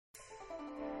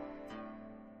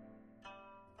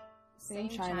Same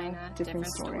China, different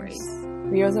stories.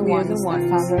 We are the ones that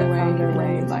found their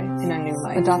way in a new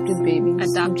life.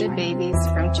 Adopted babies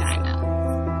from China.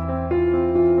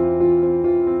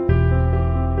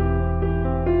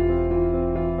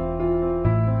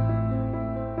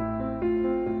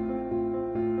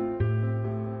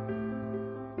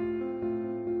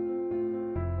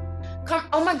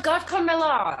 Oh my God,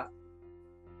 Carmela!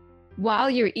 While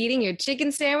you're eating your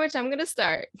chicken sandwich, I'm going to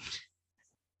start.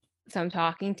 So I'm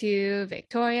talking to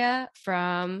Victoria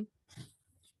from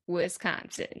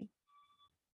Wisconsin.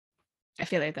 I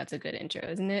feel like that's a good intro,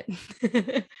 isn't it?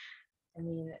 I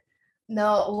mean,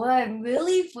 no, where I'm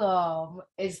really from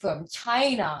is from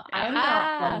China. I'm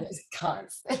not from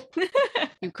Wisconsin.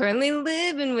 You currently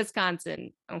live in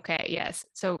Wisconsin. Okay, yes.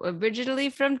 So originally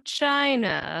from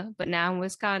China, but now in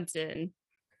Wisconsin.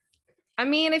 I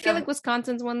mean, I feel like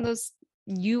Wisconsin's one of those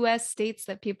U.S. states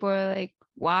that people are like,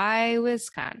 why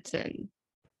Wisconsin?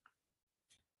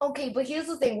 Okay, but here's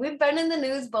the thing. We've been in the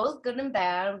news, both good and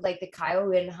bad, like the Kyle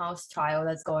Rittenhouse trial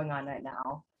that's going on right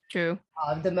now. True.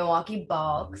 The Milwaukee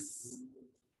Bucks.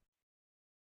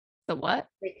 The what?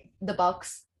 The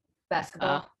Bucks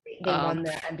basketball. They won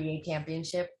the NBA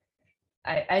championship.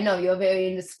 I know you're very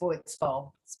into sports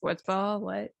ball. Sports ball?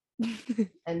 What?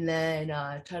 And then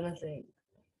trying to think.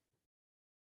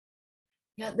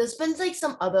 Yeah, there's been like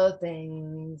some other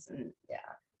things. And, yeah.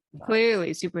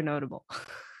 Clearly super notable.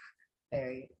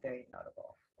 Very, very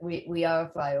notable. We are a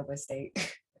flyover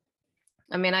state.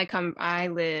 I mean, I come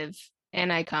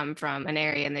from an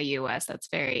area in the US that's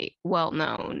very well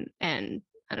known, and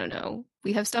I don't know,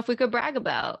 we have stuff we could brag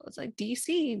about. It's like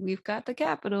DC, we've got the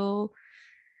Capitol,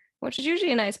 which is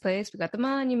usually a nice place. We got the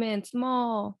monuments,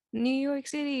 mall. New York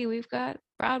City, we've got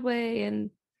Broadway and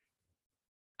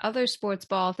other sports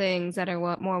ball things that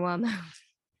are more well known.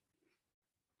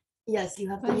 Yes, you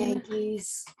have the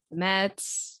Yankees, the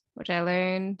Mets, which I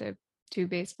learned, the two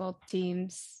baseball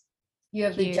teams. You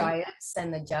have the Giants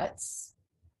and the Jets.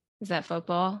 Is that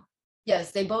football?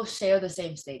 Yes, they both share the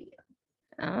same stadium.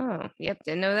 Oh, yep,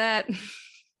 didn't know that.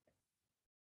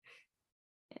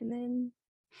 And then,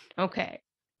 okay,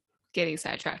 getting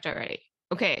sidetracked already.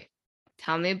 Okay,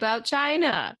 tell me about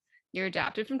China. You're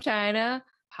adopted from China.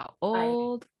 How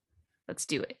old? Let's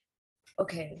do it.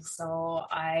 Okay, so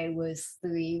I was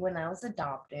 3 when I was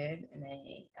adopted, and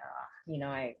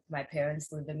my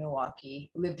parents lived in Milwaukee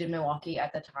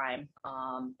at the time.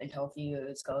 Until a few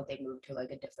years ago, they moved to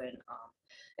like a different,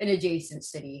 an adjacent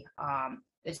city.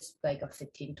 It's like a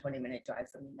 15-20 minute drive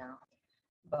from me now.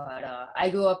 But I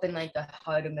grew up in like the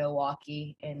heart of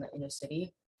Milwaukee in the inner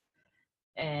city,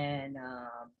 and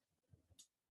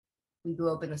we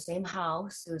grew up in the same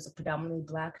house. It was a predominantly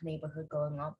Black neighborhood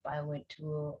growing up. I went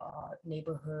to a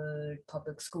neighborhood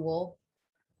public school,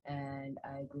 and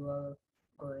I grew up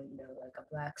going to like a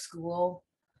Black school.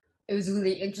 It was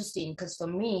really interesting because for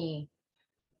me,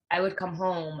 I would come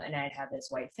home and I'd have this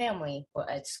white family, but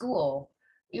at school,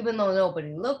 even though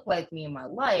nobody looked like me in my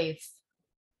life,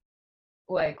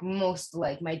 like most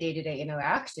like my day-to-day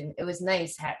interaction, it was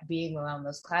nice being around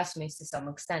those classmates to some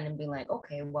extent and being like,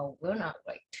 okay, well, we're not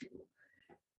like two.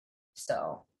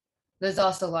 So there's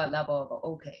also a level of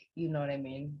okay, you know what I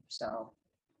mean? So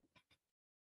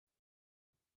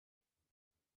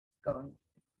going.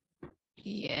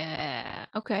 Yeah.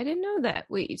 Okay, I didn't know that.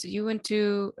 Wait, so you went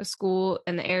to a school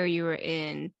in the area you were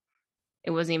in,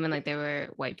 it wasn't even like there were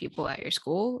white people at your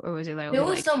school, or was it like,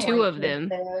 only, like two of them?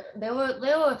 There were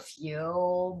a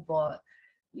few, but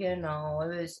you know,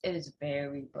 it was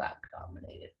very Black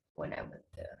dominated when I went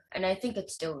there. And I think it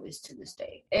still is to this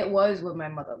day. It was when my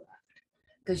mother left,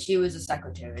 because she was a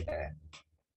secretary there.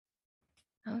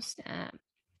 Oh, snap.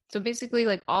 So basically,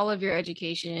 like all of your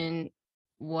education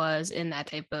was in that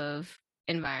type of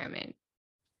environment.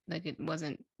 Like it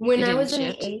wasn't. When I was in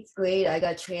the 8th grade, I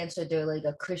got transferred to like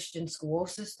a Christian school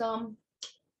system,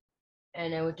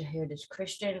 and I went to Heritage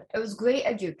Christian. It was great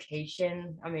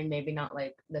education. I mean, maybe not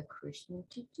like the Christian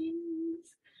teachings,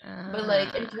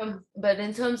 but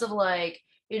in terms of like,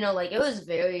 you know, like it was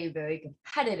very, very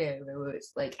competitive. It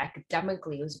was like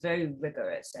academically, it was very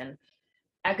rigorous, and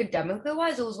academically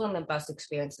wise, it was one of the best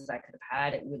experiences I could have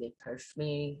had. It really pushed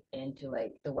me into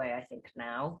like the way I think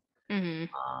now. Mm-hmm.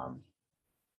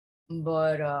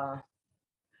 But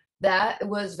that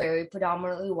was very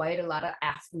predominantly white, a lot of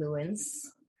affluence,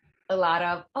 a lot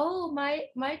of, oh, my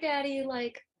daddy,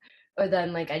 like, or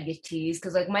then like I'd get teased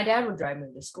because like my dad would drive me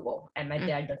to school, and my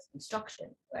dad does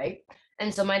construction, right?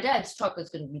 And so my dad's truck is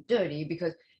going to be dirty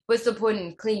because what's the point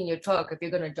in cleaning your truck if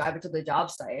you're going to drive it to the job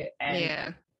site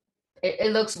and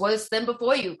it looks worse than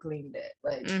before you cleaned it,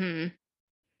 like. Mm-hmm.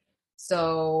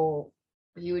 So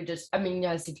You would just, I mean,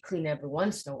 yes, you'd clean every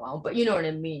once in a while, but you know what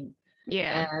I mean.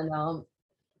 Yeah. And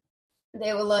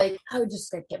they were like, I would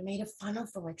just like get made fun of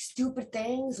for like stupid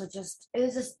things, or just it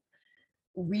was just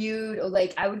weird, or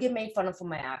like I would get made fun of for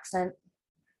my accent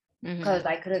because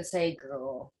I couldn't say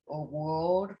girl or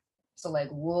world. So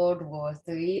like World War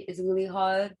III is really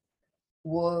hard.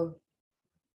 War,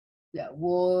 yeah,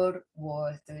 World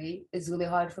War III is really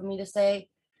hard for me to say,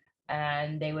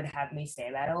 and they would have me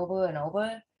say that over and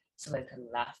over so they could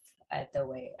laugh at the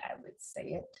way I would say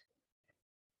it.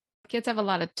 Kids have a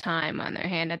lot of time on their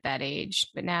hand at that age,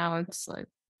 but now it's like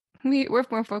we're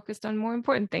more focused on more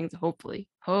important things, hopefully.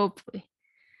 Hopefully.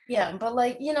 Yeah, but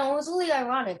like, you know, it was really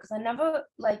ironic because I never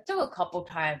like there were a couple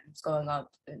times growing up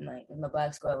in the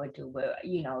black school I went to where,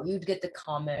 you know, you'd get the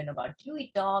comment about do you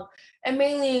eat dog? And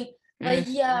mainly like,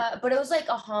 Mm, yeah, but it was like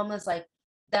a harmless, like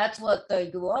that's what they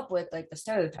grew up with, like the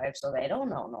stereotypes, so they don't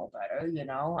know no better, you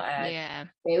know. And yeah.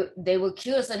 they were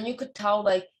curious, and you could tell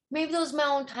like maybe there was my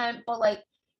own time, but like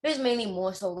it was mainly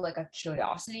more so like a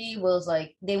curiosity was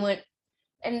like they went,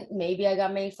 and maybe I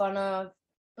got made fun of,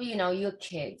 but you know, you're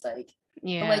kids, like,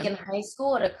 but like Yeah. in high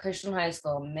school at a Christian high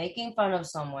school, making fun of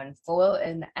someone for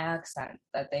an accent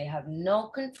that they have no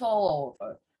control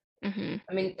over. Hmm.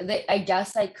 I mean, I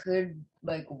guess I could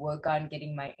like work on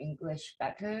getting my English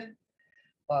better,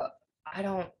 but I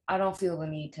don't feel the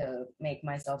need to make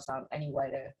myself sound any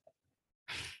whiter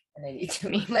than I need to.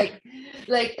 Me either.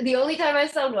 Like the only time I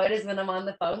sound white is when I'm on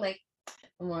the phone. Like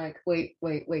I'm like, wait.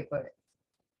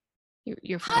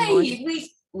 Your phone Hi, voice.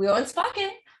 we aren't speaking.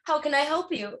 How can I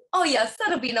help you? Oh yes,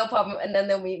 that'll be no problem. And then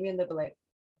they'll meet me and they'll be like,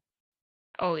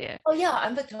 Oh yeah. oh yeah,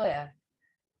 I'm Victoria.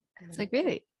 It's like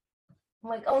really. I'm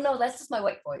like, oh no, that's just my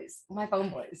white voice, my phone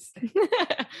voice.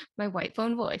 My white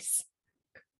phone voice.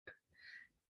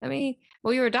 I mean,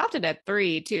 well, you were adopted at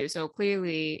 3 too, so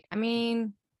clearly, I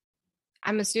mean,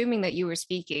 I'm assuming that you were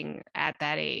speaking at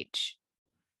that age.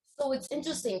 So it's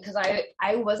interesting because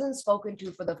I wasn't spoken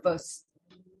to for the first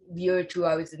year or two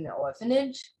I was in the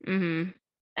orphanage. Mm-hmm.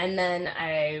 And then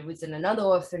I was in another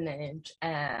orphanage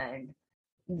and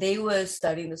they were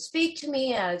starting to speak to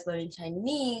me. I was learning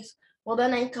Chinese. Well,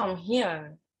 then I come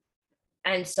here.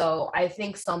 And so I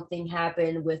think something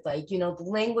happened with like, you know, the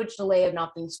language delay of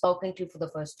not being spoken to for the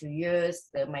first 2 years.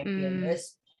 There might be a Mm,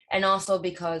 miss. And also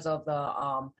because of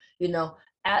the you know,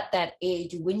 at that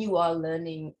age when you are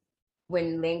learning,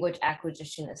 when language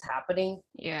acquisition is happening.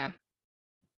 yeah.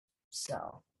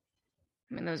 So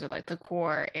I mean, those are like the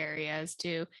core areas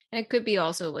too. And it could be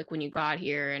also like when you got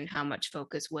here and how much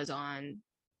focus was on,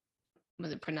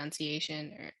 was it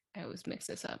pronunciation or I always mix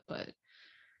this up, but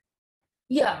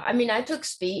yeah, I mean I took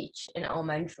speech in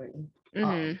elementary.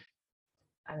 mm-hmm.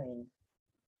 I mean,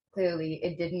 clearly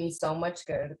it did me so much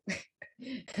good.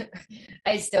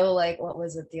 I still like, what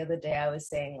was it the other day? I was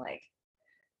saying like,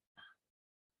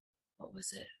 what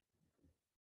was it?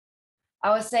 I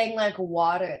was saying like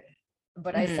water,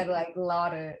 but I Mm-hmm. said like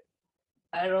lauder.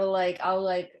 I don't like, I'll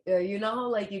like, you know how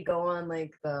like you go on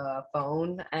like the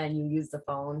phone and you use the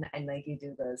phone and like you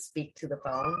do the speak to the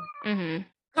phone. Mm-hmm.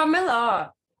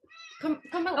 Carmilla,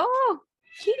 Carmilla. Oh,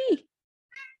 kitty.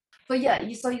 But yeah,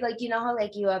 you so like you know how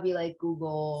like you have your like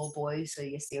Google Voice or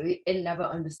your Siri, it never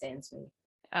understands me.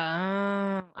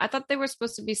 I thought they were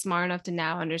supposed to be smart enough to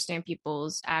now understand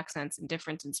people's accents and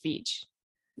difference in speech.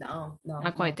 No, no,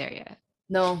 Not quite no, there yet.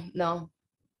 no.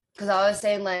 Because I was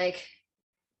saying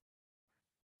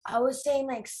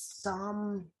like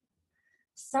some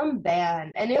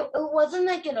band, and it wasn't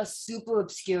like in a super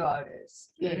obscure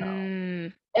artist, you know.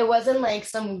 Mm, It wasn't like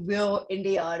some real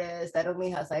indie artist that only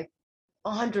has like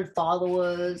 100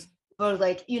 followers, but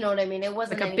like you know what I mean. It like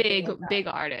wasn't a anything big, like that. big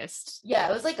artist. Yeah,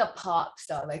 it was like a pop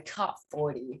star, like top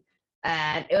 40,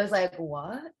 and it was like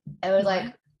what? It was like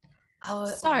What? I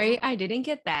was Sorry, I didn't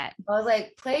get that. I was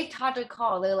like play Tata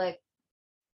Call. They're like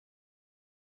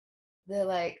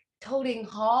toting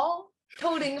hall.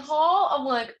 I'm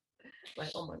like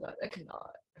oh my god, I cannot.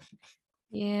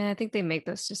 Yeah, I think they make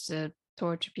those just to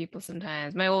torture people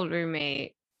sometimes. My old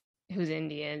roommate, who's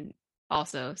Indian,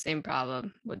 also same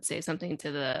problem, would say something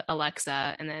to the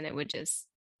Alexa, and then it would just,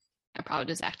 I probably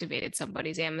just activated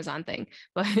somebody's Amazon thing.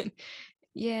 But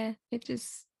yeah, it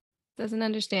just doesn't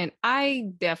understand. I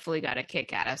definitely got a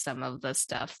kick out of some of the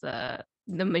stuff the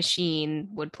machine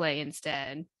would play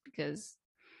instead because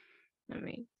I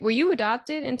mean, were you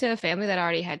adopted into a family that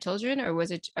already had children, or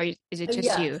is it just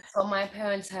Yes. you? So my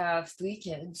parents have 3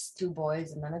 kids, 2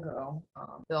 boys and then a girl.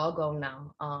 They're all grown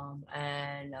now.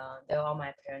 And they're all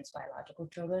my parents' biological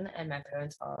children, and my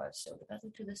parents are still together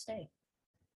to this day.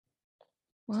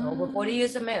 So over 40 Wow.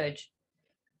 years of marriage.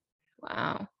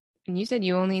 Wow. And you said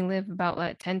you only live about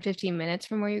like 10, 15 minutes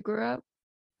from where you grew up?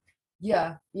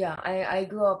 Yeah. I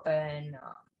grew up in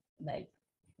like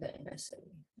the inner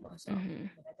city, most of. Hmm.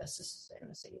 I guess this is the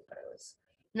inner city, but it was,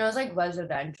 it was like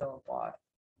residential. But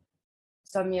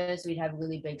some years we'd have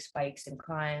really big spikes in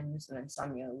crimes, and then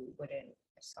some years we wouldn't.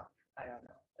 So I don't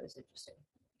know. It was interesting.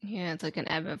 Yeah, it's like an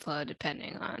ebb and flow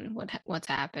depending on what's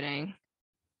happening.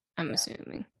 I'm Yeah,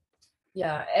 assuming.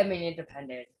 yeah. I mean, it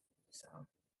depended. So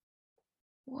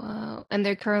Wow. And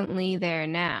they're currently there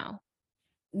now.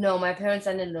 no, my parents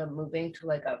ended up moving to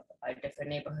like a different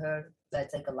neighborhood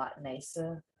that's like a lot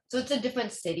nicer. So it's a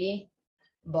different city,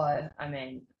 but I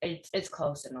mean, it's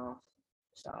close enough.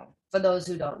 So for those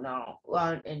who don't know,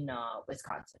 well, in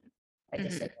Wisconsin, I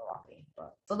just Hmm. said Milwaukee,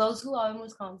 but for those who are in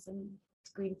Wisconsin,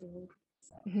 it's Greenfield.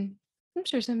 So Hmm. I'm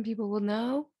sure some people will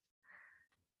know.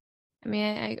 I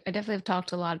mean, I definitely have talked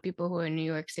to a lot of people who are in New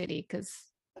York City because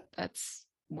that's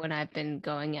when I've been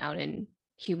going out in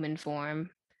human form,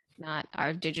 not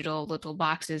our digital little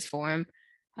boxes form.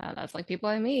 That's like people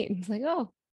I meet. It's like,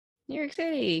 oh, New York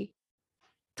City,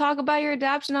 talk about your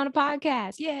adoption on a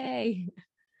podcast. Yay.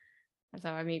 That's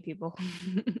how I meet people.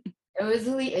 it was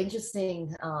really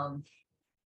interesting.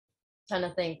 Trying to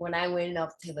think when I went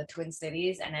up to the Twin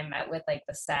Cities and I met with like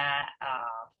the SAT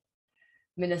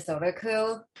Minnesota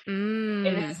crew. And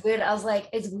Mm, it's weird. I was like,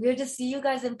 it's weird to see you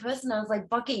guys in person. I was like,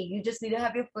 Bucky, you just need to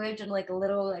have your fridge and like a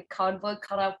little like cardboard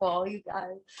cutout for all you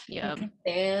guys. You yep. can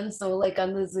stand so like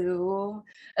on the Zoom,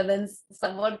 and then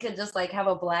someone could just like have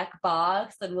a black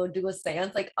box and we'll do a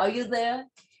seance. Like, are you there?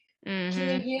 Can you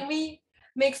Mm-hmm. hear me?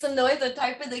 Make some noise and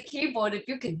type in the keyboard if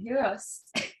you can hear us.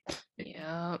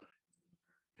 Yep.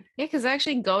 Yeah, because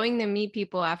actually going to meet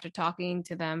people after talking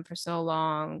to them for so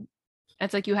long,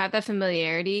 it's like you have that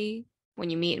familiarity when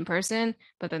you meet in person,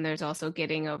 but then there's also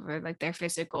getting over like their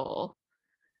physical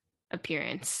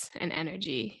appearance and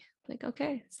energy. Like,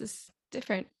 okay, this is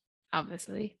different,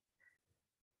 obviously.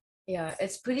 Yeah,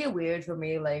 it's pretty weird for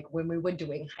me, like when we were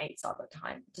doing heights all the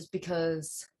time, just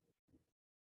because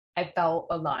I felt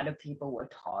a lot of people were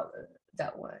taller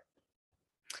that were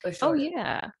or Oh, shorter.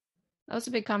 yeah. That was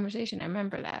a big conversation. I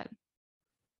remember that.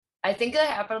 I think it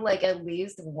happened like at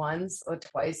least once or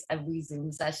twice every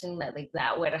Zoom session that like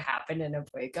that would happen in a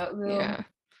breakout room. Yeah.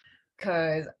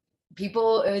 Cause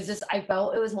people, it was just I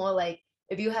felt it was more like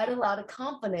if you had a lot of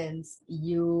confidence,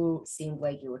 you seemed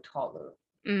like you were taller.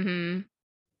 Mm-hmm.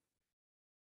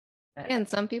 Uh, And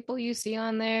some people you see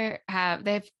on there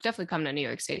they've definitely come to New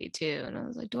York City too. And I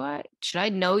was like, should I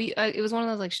know you? It was one of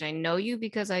those like, should I know you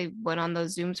because I went on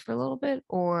those Zooms for a little bit,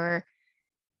 or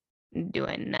do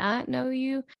I not know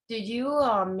you? Did you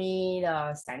meet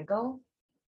Stanko?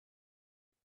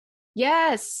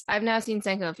 Yes, I've now seen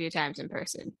Senko a few times in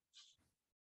person.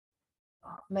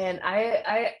 Oh, man,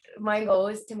 I my goal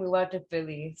is to move out to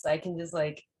Philly so I can just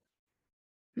like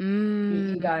meet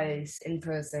you Mm, guys in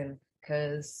person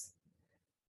because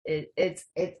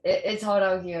it's hot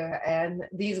out here and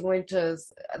these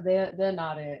winters they're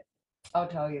not it. I'll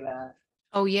tell you that.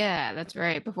 oh yeah, that's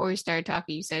right. Before we started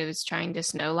talking, you said it was trying to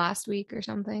snow last week or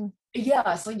something.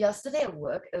 Yeah, so yesterday at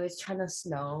work it was trying to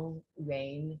snow,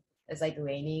 rain. It's like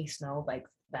rainy snow, like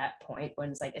that point when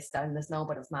it's like it's starting to snow,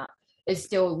 but it's not. It's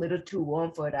still a little too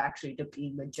warm for it actually to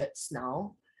be legit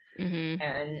snow. Mm-hmm.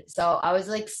 And so I was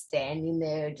like standing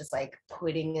there, just like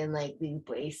putting in like these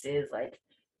braces, like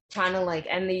trying to like,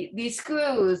 and these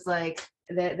screws, like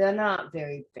they're not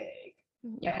very big,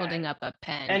 You're and holding up a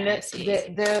pen, and I see.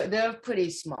 they're pretty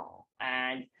small,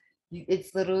 and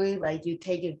it's literally like you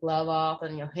take your glove off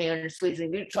and your hand is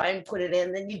squeezing, you try and put it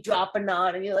in, then you drop a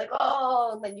knot, and you're like,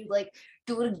 oh, and then you like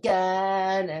do it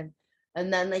again,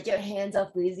 and then like your hands are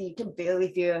freezing, you can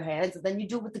barely feel your hands, and then you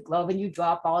do it with the glove and you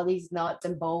drop all these nuts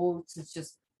and bolts. It's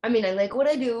just, I mean, I like what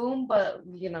I do, but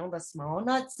you know, the small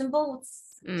nuts and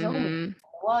bolts kill me. Mm-hmm.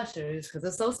 Washers because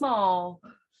they're so small,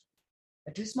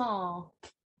 they're too small.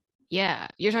 Yeah,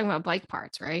 you're talking about bike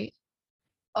parts, right?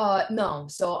 No.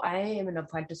 So I am an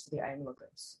apprentice for the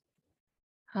ironworkers.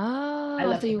 I Oh, I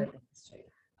left thought the you. bike industry.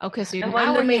 Okay, so you're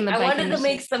not working in the I bike wanted to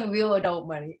make industry. some real adult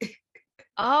money.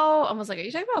 Oh, I was like, are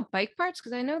you talking about bike parts?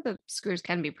 Because I know the screws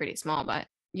can be pretty small, but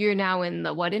you're now in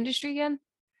the what industry again?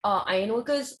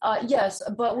 Ironworkers, yes,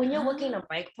 but when you're working Ah, on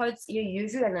bike parts, you're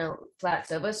usually on a flat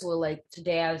surface. Well, like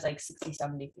today I was like 60,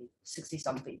 70 feet, 60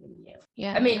 something in the air. I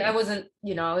yeah, mean, I yeah, wasn't,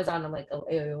 I was on like a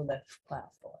aerial lift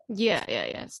platform. yeah, yeah,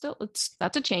 yeah. Still, it's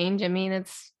that's a change. I mean,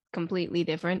 it's completely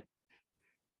different.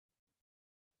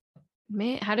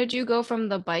 Man, how did you go from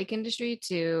the bike industry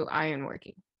to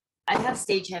ironworking? I have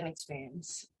stagehand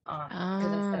experience,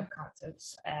 because I set Ah, up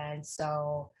concerts, and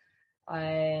so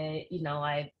I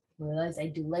realized I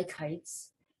do like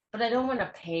heights, but I don't want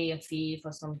to pay a fee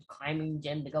for some climbing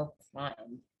gym to go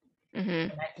climb.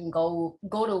 Mm-hmm. and I can go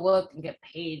to work and get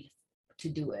paid to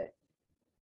do it.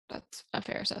 That's a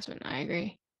fair assessment. I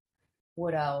agree.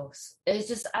 What else? It's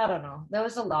just, I don't know. There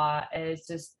was a lot. It's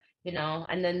just,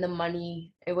 and then the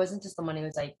money, it wasn't just the money, it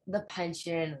was like the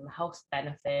pension and the health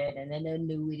benefit and then the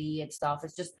annuity and stuff.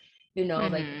 It's just, like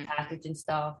the Mm-hmm. package and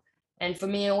stuff. And for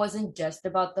me, it wasn't just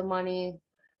about the money,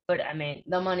 but I mean,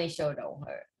 the money sure don't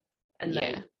hurt. And like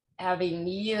Yeah. having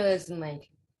years and like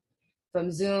from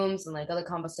Zooms and like other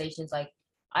conversations, like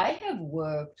I have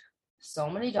worked so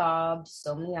many jobs,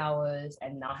 so many hours,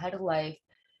 and not had a life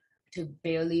to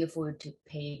barely afford to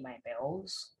pay my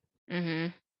bills. Mm-hmm.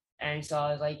 And so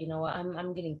I was like, you know what,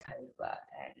 I'm getting tired of that.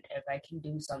 And if I can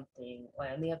do something, well,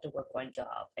 I only have to work one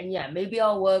job. And yeah, maybe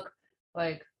I'll work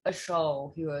like a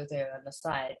show here or there on the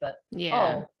side. But Yeah.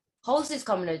 oh, host is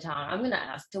coming to town. I'm gonna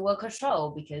ask to work a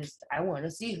show because I want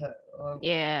to see her or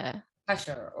Yeah.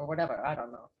 pressure or whatever. I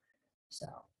don't know. So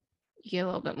You get a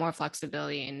little bit more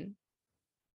flexibility and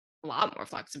a lot more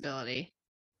flexibility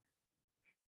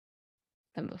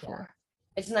than yeah, before.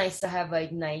 it's nice to have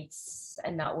like nights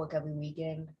and not work every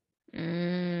weekend.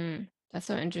 That's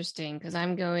so interesting because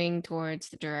I'm going towards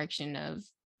the direction of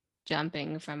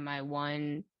jumping from my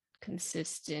one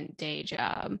consistent day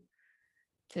job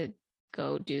to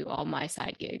go do all my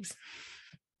side gigs,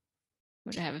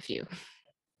 which I have a few.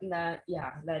 That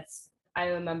yeah, I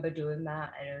remember doing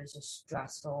that and it was just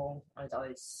stressful. I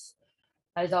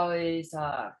was always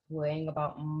worrying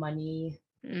about money.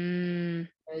 Mm,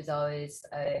 I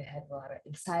had a lot of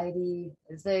anxiety.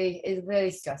 It's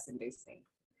very stress inducing.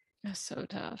 that's so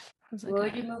tough. I was like, Where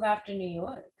would you move after New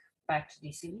York? Back to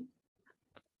DC?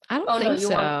 I don't Oh no, think you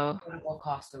want so. more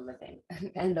cost of living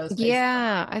and those places.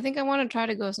 Yeah, I think I want to try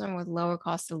to go somewhere with lower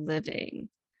cost of living,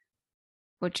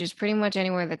 which is pretty much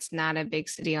anywhere that's not a big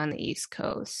city on the East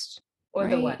Coast, Or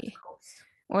the West right? Coast.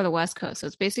 Or the West Coast. So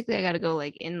it's basically I got to go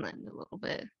like inland a little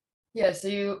bit. Yeah,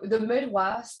 so the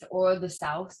Midwest or the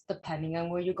South, depending on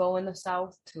where you go in the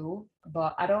South too.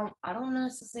 But I don't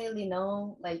necessarily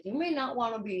know. Like you may not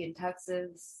want to be in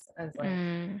Texas as like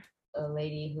Mm, a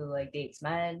lady who like dates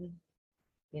men,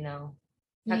 you know.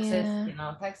 yeah.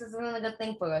 Texas is really a good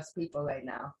thing for us people right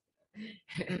now.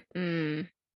 Mm-mm.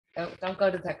 Don't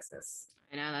go to Texas.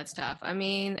 I know that's tough. I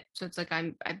mean, so it's like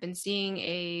I've been seeing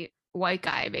a white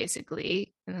guy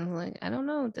basically, and I'm like, I don't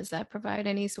know, does that provide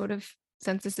any sort of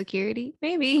sense of security?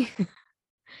 Maybe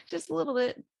just a little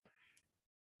bit,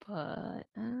 but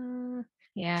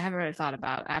yeah, I haven't really thought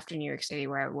about after New York City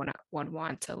where I would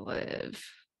want to live.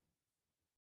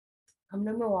 I'm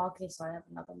to Milwaukee, so I have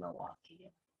another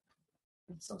Milwaukee.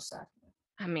 I'm so sad.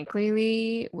 I mean,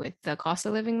 clearly with the cost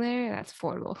of living there, that's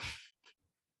affordable.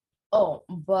 Oh,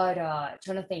 but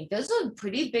trying to think, there's a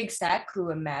pretty big SAT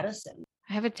crew in Madison.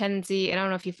 I have a tendency, I don't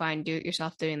know if you find do it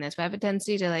yourself doing this, but I have a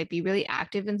tendency to like be really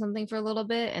active in something for a little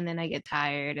bit and then I get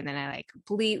tired and then I like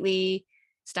completely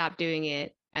stop doing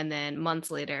it. And then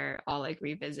months later, I'll like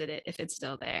revisit it if it's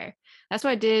still there. That's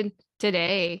what I did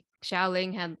today.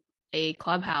 Xiaoling had a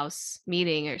clubhouse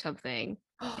meeting or something.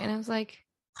 And I was like,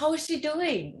 How is she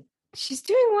doing? she's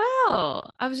doing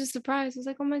well. I was just surprised. I was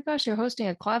like, oh my gosh, you're hosting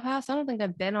a clubhouse. I don't think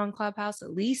I've been on Clubhouse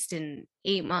at least in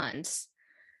 8 months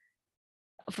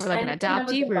for like I an never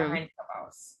never adoptee get room. behind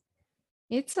Clubhouse.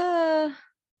 It's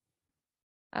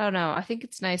I don't know. I think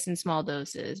it's nice in small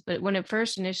doses, but when it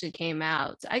first initially came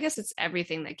out, I guess it's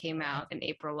everything that came out in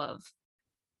April of,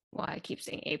 well, I keep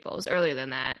saying April, it was earlier than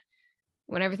that.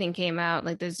 When everything came out,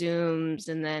 like the Zooms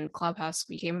and then Clubhouse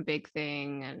became a big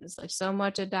thing, and it's like so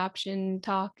much adoption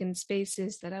talk and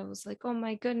spaces that I was like, oh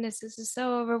my goodness, this is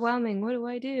so overwhelming. What do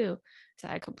I do? So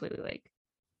I completely like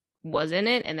was in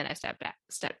it, and then I stepped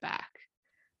back.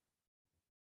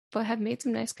 But have made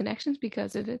some nice connections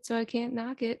because of it, so I can't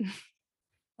knock it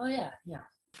Oh yeah, yeah.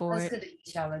 for That's it. good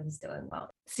that Sheldon's doing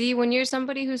well. See, when you're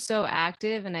somebody who's so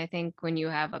active, and I think when you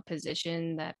have a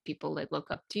position that people like look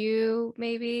up to you,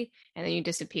 maybe, and then you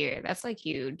disappear, that's like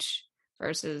huge.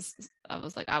 Versus, I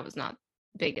was not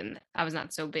big and I was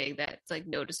not so big that it's like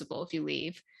noticeable if you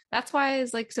leave. That's why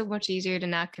it's like so much easier to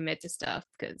not commit to stuff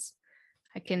because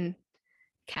I can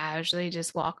casually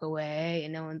just walk away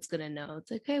and no one's gonna know.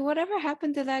 It's like, hey, whatever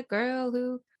happened to that girl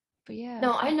who? But yeah,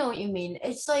 No, I know what you mean.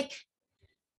 It's like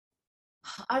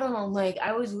I don't know, like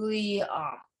I was really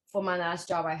for my last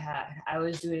job I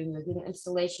was doing rigging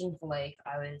installation for like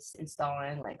I was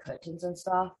installing like curtains and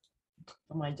stuff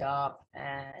for my job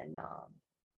and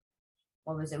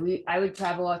what was it? I would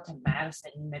travel out to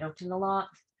Madison and Middleton a lot.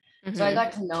 So I hmm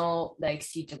got to know like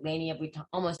Steve Delaney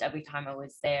almost every time I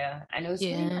was there. And it was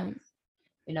really yeah. nice.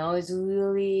 It was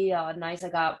really nice. I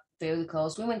got fairly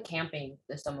close. We went camping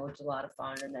this summer, which was a lot of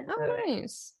fun. And then Oh, her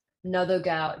nice. another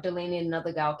gal, Delaney and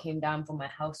another gal came down for my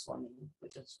housewarming,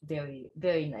 which was very,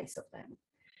 very nice of them.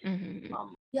 Mm-hmm.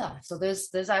 Yeah, so there's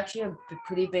actually a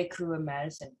pretty big crew in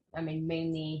Madison. I mean,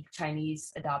 mainly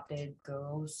Chinese adopted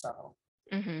girls. So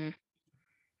Mm-hmm.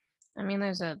 I mean,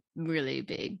 there's a really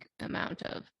big amount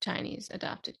of Chinese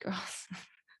adopted girls in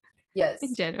yes,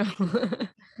 general.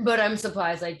 but I'm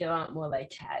surprised like there aren't more like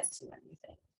cats and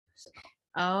anything. So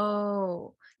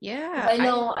Oh, 'cause yeah.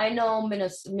 I know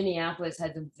Minneapolis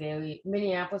has a very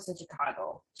Minneapolis and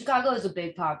Chicago. Chicago is a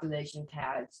big population of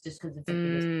cats just because it's the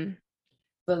biggest. Mm,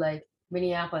 But like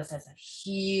Minneapolis has a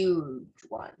huge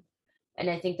one. And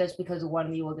I think that's because of one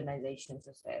of the organizations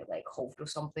is there, like Holt or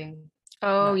something.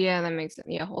 oh, Not yeah, that makes sense.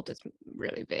 Yeah, Holt is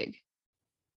really big.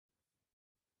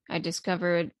 I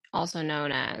discovered also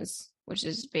known as, which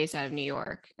is based out of New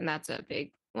York, and that's a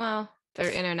big, well,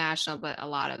 they're international, but a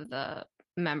lot of the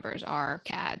members are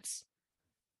CADs.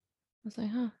 I was like,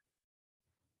 huh.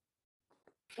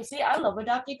 see, I love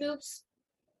adoptee groups,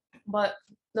 but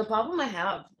the problem I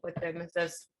have with them is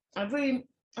this every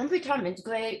time it's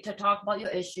great to talk about your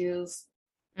issues,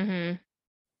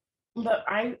 Mm-hmm. but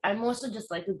I'm also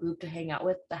just like a group to hang out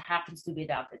with that happens to be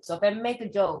adopted. So if I make a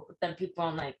joke, then people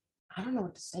are like, I don't know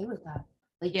what to say with that.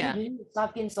 Like, dude, Yeah. you need to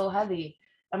stop getting so heavy.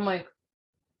 I'm like,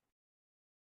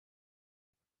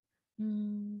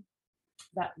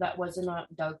 that wasn't a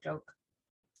dark joke.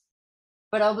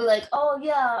 But I'll be like, oh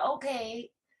yeah, okay.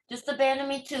 Just abandon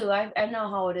me too. I know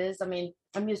how it is. I mean,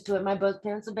 I'm used to it. My birth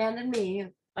parents abandoned me.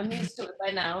 I'm used to it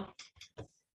by now.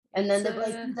 And then It's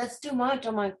they're like, that's too much.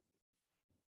 I'm like,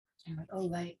 oh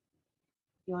right,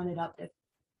 you want adopted.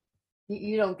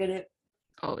 You don't get it.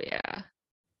 oh yeah.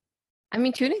 I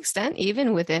mean, to an extent,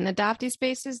 even within adoptee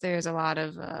spaces, there's a lot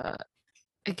of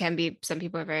it can be some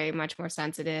people are very much more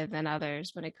sensitive than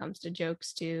others when it comes to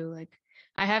jokes too. Like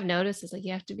I have noticed it's like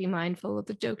you have to be mindful of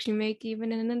the jokes you make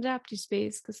even in an adoptee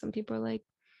space because some people are like,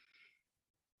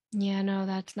 yeah, no,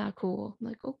 that's not cool. I'm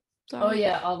like, oh, Oh sorry.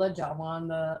 yeah, all the drama on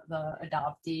the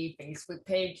adoptee Facebook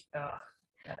page. Ugh.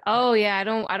 Oh yeah,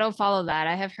 I don't follow that.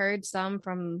 I have heard some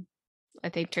from I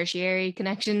think tertiary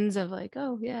connections of like,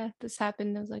 oh yeah, this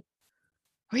happened. I was like,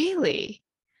 really?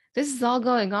 This is all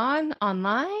going on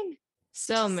online?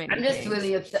 So many I'm just things.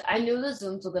 really upset. I knew the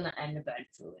Zooms were gonna end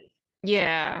eventually,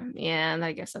 Yeah, yeah, and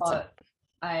I guess that's a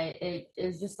but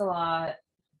it's just a lot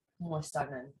more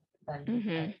sudden than I mm-hmm.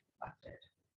 expected.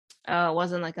 Oh, it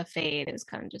wasn't like a fade. It was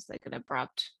kind of just like an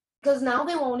abrupt. Because now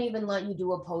they won't even let you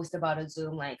do a post about a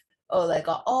Zoom like, oh, like,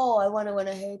 oh, I want to win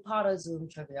a Harry Potter Zoom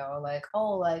trivia, or like,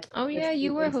 oh, like, Oh let's yeah, you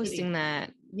do were hosting Thanksgiving.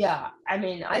 that. Yeah, I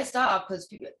mean, I stopped because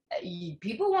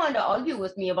people wanted to argue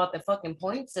with me about the fucking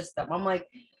point system. I'm like,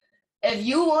 if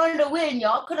you wanted to win,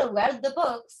 y'all could have read the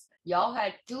books. Y'all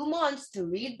had 2 months to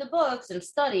read the books and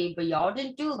study, but y'all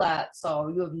didn't do that. So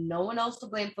you have no one else to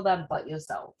blame for that but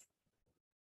yourself.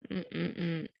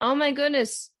 Mm-mm-mm. Oh my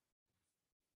goodness.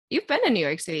 You've been in New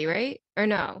York City, right? Or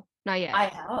no, not yet. I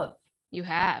have. You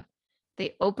have.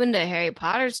 They opened a Harry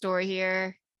Potter store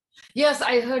here. Yes,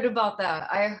 I heard about that.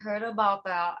 I heard about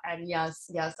that. And yes,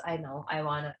 yes, I know. I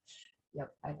want to. Yep,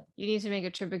 I know. You need to make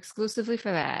a trip exclusively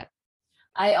for that.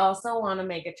 I also want to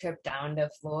make a trip down to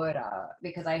Florida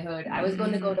because I heard I was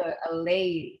going to go Mm, to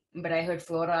LA, but I heard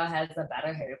Florida has a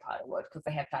better Harry Potter world because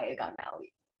they have Diagon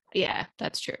Alley. yeah,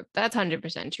 that's true. That's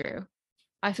 100% true.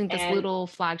 I think this And little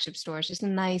flagship store is just a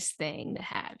nice thing to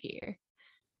have here.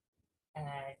 and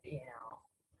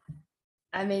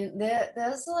I mean,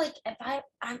 there's like if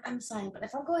I'm sorry, but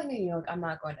if I'm going to New York, I'm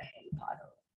not going to Harry Potter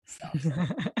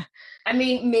stuff. I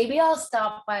mean, maybe I'll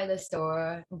stop by the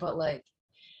store, but like,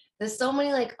 there's so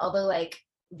many like other like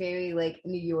very like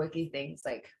New Yorky things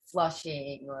like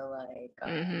Flushing or like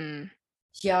Mm-hmm.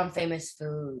 Xi'an famous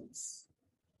foods.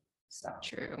 So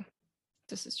True.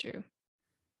 This is true.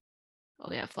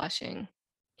 Oh yeah, Flushing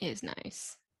is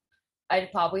nice.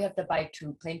 I'd probably have to buy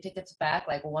two plane tickets back,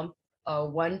 like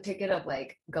one ticket of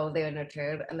like go there and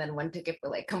return, and then one ticket for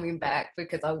like coming back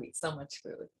because I'll eat so much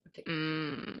food.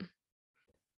 Mm.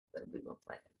 That'd be more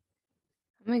fun.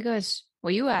 Oh my gosh.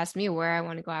 Well, you asked me where I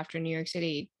want to go after New York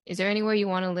City. Is there anywhere you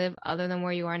want to live other than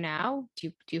where you are now?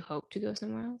 Do you hope to go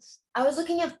somewhere else? I was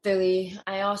looking at Philly.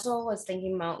 I also was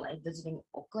thinking about like visiting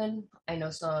Oakland. I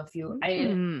know so a few.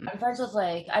 Mm. I'm friends with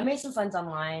like I made some friends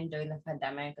online during the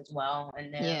pandemic as well,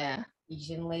 and they're like Yeah.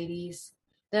 Asian ladies.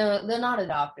 They're not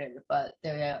adopted, but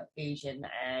they're Asian,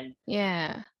 and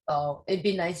Yeah. so it'd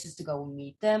be nice just to go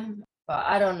meet them. But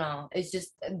I don't know. It's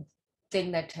just a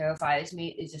thing that terrifies me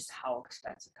is just how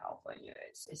expensive California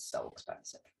is. It's so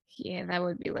expensive. Yeah, that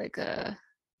would be like an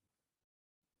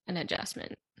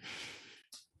adjustment.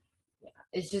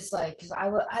 It's just like because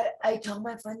I told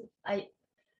my friend I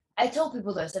I told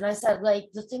people this, and I said, like,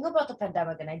 the thing about the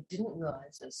pandemic, and I didn't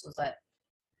realize this, was that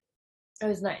it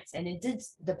was nice, and it did.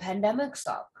 The pandemic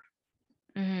sucked,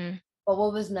 Mm-hmm. but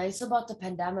what was nice about the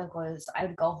pandemic was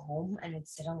I'd go home and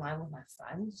I'd sit online with my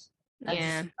friends. I was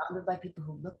Yeah. surrounded by people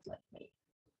who looked like me,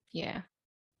 Yeah.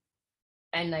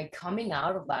 and like coming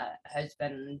out of that has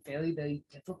been very, very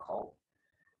difficult.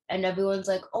 And everyone's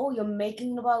like, "Oh, you're making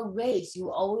it about race. You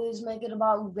always make it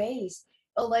about race."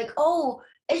 Or like, "Oh,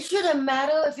 it shouldn't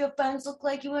matter if your friends look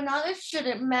like you or not. It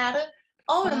shouldn't matter.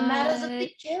 All it matters if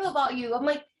they care about you." I'm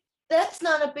like, "That's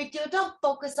not a big deal. Don't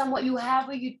focus on what you have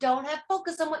or you don't have.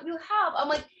 Focus on what you have." I'm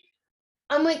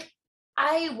like,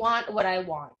 I want what I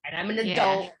want, and I'm an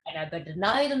adult, and I've been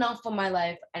denied enough for my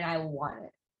life, and I want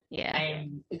it. Yeah.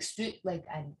 I'm extreme, like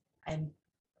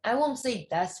I won't say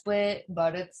desperate,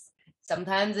 but it's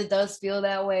sometimes it does feel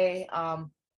that way.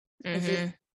 It's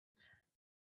just,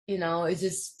 it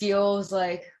just feels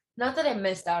like, not that I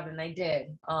missed out, and I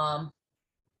did. But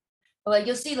like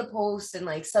you'll see the posts and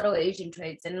like subtle Asian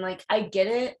traits, and like I get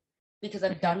it because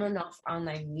I've done enough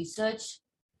online research.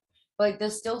 But like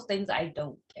there's still things I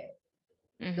don't get.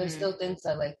 There's still things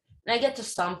that like, and I get to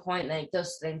some point, like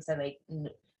there's things that like,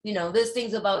 there's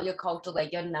things about your culture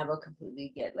like you'll never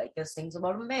completely get. Like there's things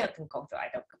about American culture I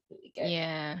don't completely get.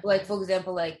 Yeah. Like for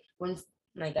example, like when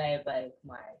like I have like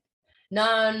my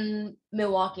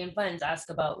non-Milwaukeean friends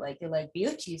ask about like they're like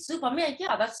beer cheese soup. I'm like,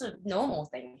 yeah, that's a normal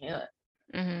thing here.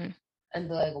 And they're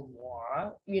like,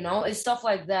 what? It's stuff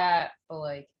like that. But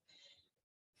like,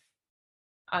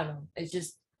 I don't know. It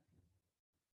just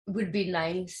would be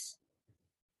nice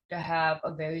to have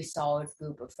a very solid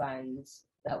group of friends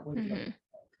that would look like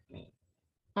me.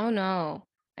 Oh no,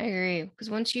 I agree. Because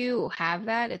once you have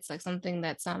that, it's like something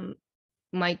that some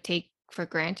might take for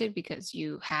granted because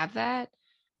you have that,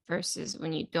 versus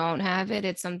when you don't have it,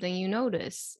 it's something you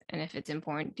notice. And if it's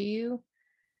important to you,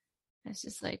 it's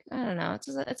just like, I don't know,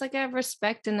 it's like a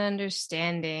respect and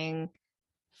understanding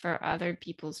for other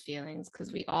people's feelings,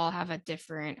 because we all have a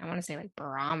different, I want to say, like,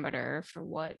 barometer for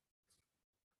what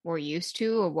we're used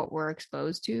to or what we're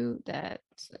exposed to. That,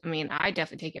 I mean, I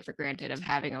definitely take it for granted of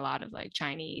having a lot of like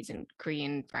Chinese and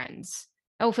Korean friends.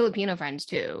 Oh, Filipino friends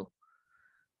too.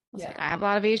 It's like I have a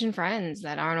lot of Asian friends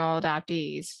that aren't all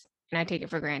adoptees, and I take it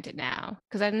for granted now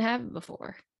because I didn't have it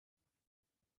before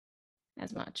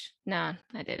as much. No,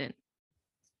 I didn't.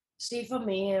 See, for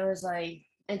me, it was like,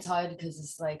 it's hard because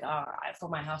it's like, for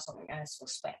my house, I'm like, I for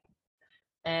Spain.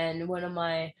 And one of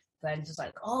my friends is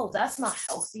like, "Oh, that's not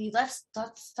healthy.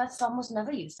 That's almost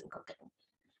never used in cooking."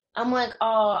 I'm like,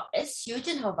 it's huge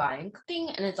in Hawaiian cooking,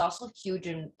 and it's also huge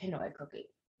in Pinoy cooking.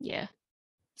 Yeah,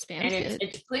 Spam and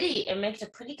it's pretty. It makes a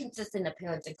pretty consistent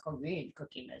appearance in Korean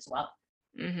cooking as well.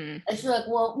 And she's like,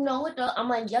 "Well, no, it does." I'm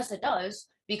like, "Yes, it does,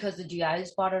 because the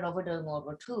GIs brought it over during World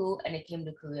War II, and it came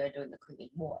to Korea during the Korean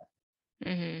War.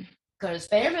 Because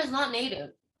spam is not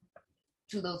native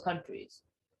to those countries.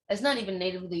 It's not even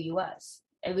native to the U.S.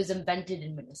 It was invented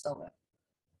in Minnesota."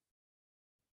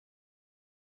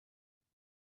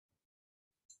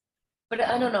 But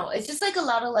I don't know. It's just like a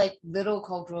lot of like little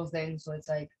cultural things where it's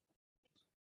like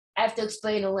I have to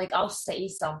explain, or like I'll say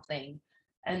something,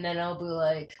 and then I'll be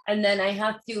like, and then I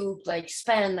have to like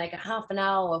spend like a half an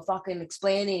hour fucking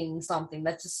explaining something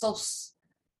that's just so,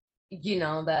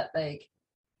 that like,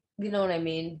 you know what I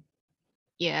mean?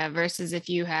 Yeah. Versus if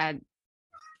you had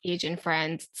Asian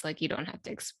friends, it's like you don't have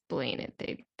to explain it.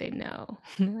 They know.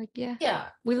 They're like, yeah,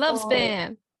 we love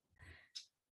spam.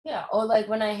 Yeah, or like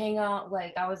when I hang out,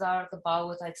 like I was out at the bar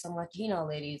with like some Latino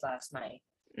ladies last night,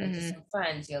 like just some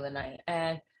friends the other night,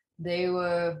 and they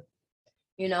were,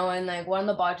 and like one of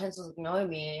the bartenders was ignoring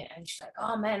me, and she's like,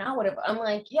 "Oh man, I would have." I'm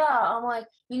like, "Yeah," I'm like,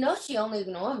 she only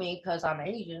ignored me because I'm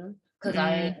Asian, because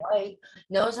I ain't white.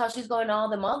 Knows how she's going to all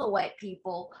them other white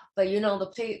people, but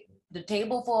the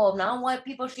table full of non-white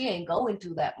people, she ain't going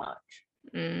to that much.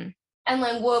 And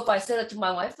like, well, if I said it to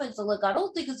my white friends, they're like, "I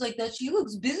don't think it's like that. She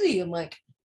looks busy." I'm like,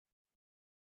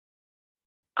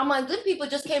 good people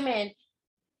just came in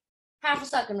half a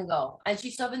second ago, and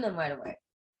she's serving them right away.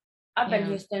 I've been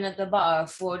here standing at the bar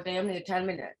for damn near 10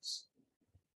 minutes.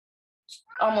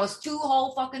 Almost 2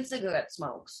 whole fucking cigarette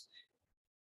smokes.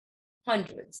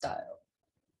 100 style.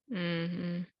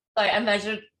 Like, I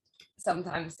measured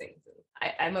sometimes things.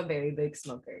 I'm a very big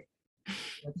smoker.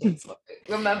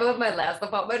 Remember my last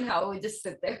apartment, how we just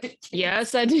sit there?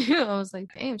 Yes, I do. I was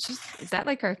like, damn, is that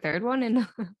like her third one? And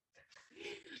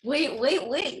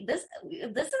Wait. This is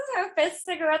her 5th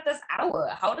cigarette this hour.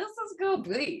 How does this girl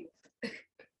breathe?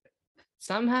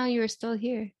 Somehow you're still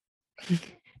here.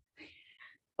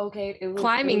 Okay.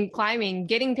 Climbing,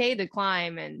 getting paid to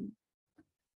climb and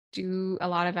do a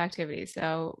lot of activities.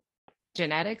 So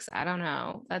genetics. I don't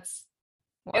know. That's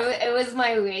It was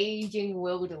my raging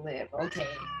will to live. Okay.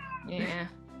 yeah.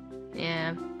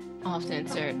 Yeah. I'll have to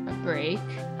insert a break.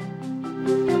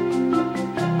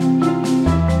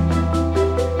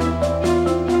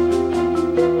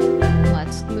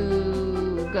 Let's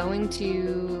move going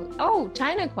to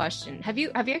China question. Have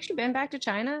you actually been back to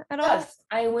China at all? Yes,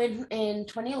 I went in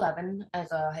 2011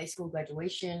 as a high school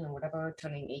graduation or whatever,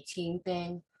 turning 18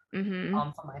 thing.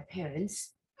 For my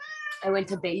parents. I went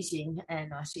to Beijing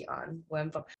and Xi'an, where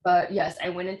I'm from. But yes, I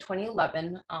went in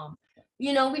 2011.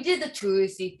 We did the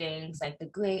touristy things like the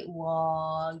Great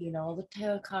Wall, the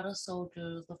Terracotta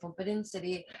Soldiers, the Forbidden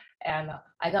City, and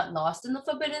I got lost in the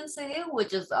Forbidden City,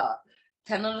 which is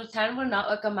 10 out of 10 would not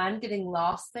recommend getting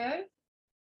lost there.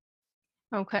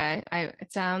 Okay.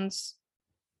 It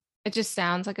just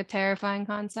sounds like a terrifying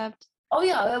concept. Oh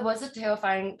yeah, it was a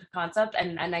terrifying concept,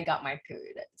 and I got my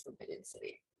period at Forbidden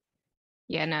City.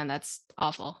 Yeah, no, that's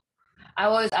awful. I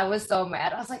was so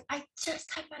mad. I was like, I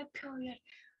just had my period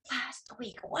last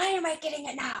week. Why am I getting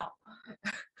it now?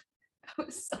 I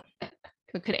was so mad.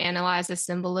 We could analyze the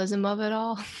symbolism of it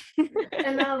all.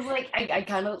 And I was like, I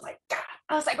kind of was like, God.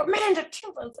 I was like, Amanda,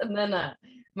 chill. And then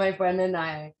my friend and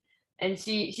I, and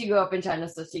she grew up in China,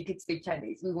 so she could speak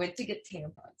Chinese. We went to get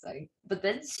tampons, right? But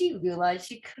then she realized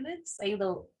she couldn't say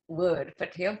the word for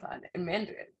tampon in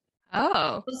Mandarin.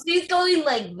 Oh. So she's going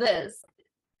like this.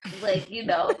 Like,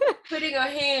 putting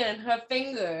her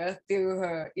finger through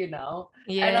her,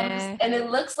 Yeah. And it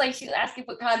looks like she's asking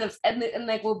for condoms, and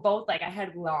like we're both like, I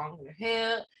had long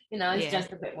hair, it's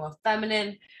just a bit more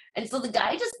feminine. And so the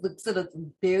guy just looks at us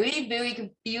very, very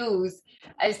confused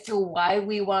as to why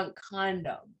we want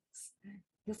condoms.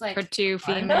 He's like, for two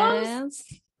condoms? females.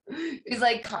 He's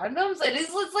like, condoms? And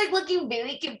he's like looking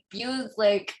very confused.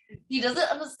 Like, he doesn't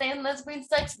understand lesbian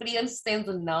sex, but he understands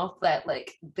enough that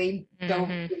like they don't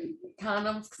need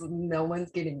condoms because no one's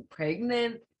getting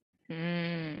pregnant.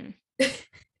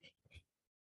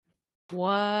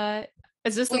 What?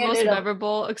 Is this the most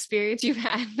memorable experience you've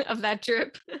had of that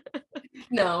trip?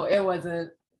 No, it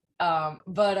wasn't.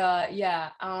 Yeah.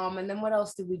 And then what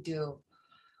else did we do?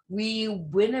 We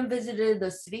went and visited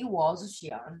the city walls of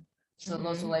Xi'an. So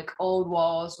those are like old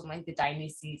walls from like the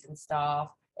dynasties and stuff.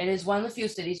 And it's one of the few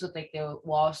cities with like the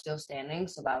walls still standing.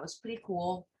 So that was pretty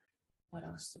cool. What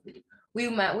else did we do? We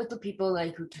met with the people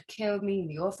like who took care of me in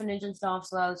the orphanage and stuff.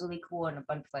 So that was really cool. And a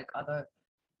bunch of like other,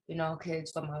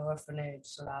 kids from my orphanage.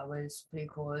 So that was pretty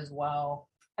cool as well.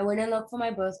 I went and looked for my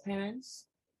birth parents.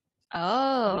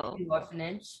 Oh. The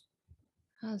orphanage.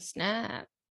 Oh, snap.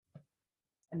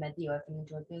 I met the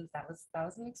orphanage workers. That was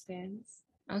an experience.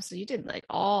 Oh, so you did like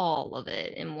all of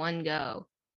it in one go.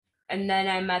 And then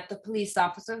I met the police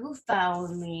officer who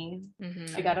found me.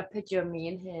 I got a picture of me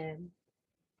and him.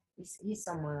 He's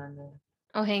somewhere on there.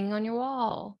 Oh, hanging on your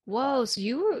wall. Whoa. So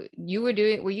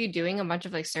were you doing a bunch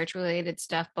of like search related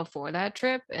stuff before that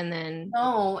trip? And then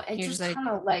no, it's just kind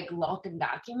of like locking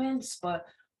documents, but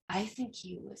I think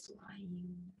he was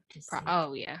lying.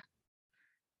 Oh yeah.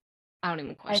 I don't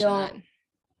even question that.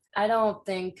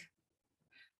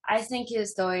 I think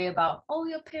his story about,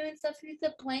 your parents have used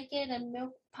a blanket and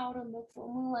milk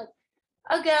formula. Like,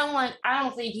 again, like, I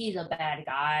don't think he's a bad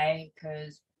guy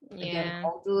because, again,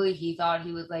 culturally, he thought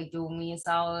he was like doing me a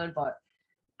solid, but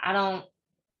I don't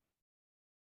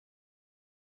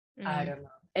know.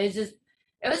 It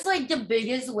was like the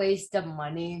biggest waste of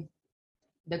money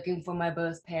looking for my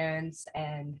birth parents,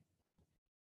 and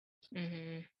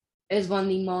it was one of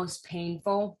the most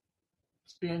painful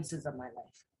experiences of my life.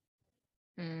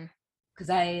 Because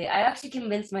I actually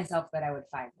convinced myself that I would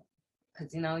find them.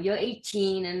 Because, you're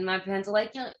 18 and my parents are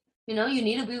like, you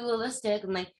need to be realistic.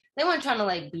 And like, they weren't trying to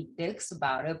like be dicks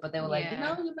about it, but they were like, you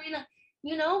may not,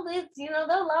 there are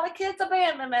a lot of kids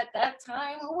abandoned at that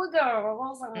time who were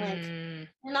girls. And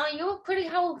like, you were pretty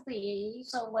healthy.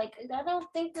 So like, I don't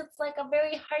think it's like a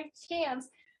very high chance.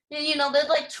 They're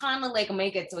like trying to like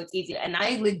make it so it's easier. And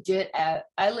I legit, that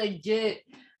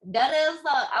is,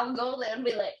 I would go there and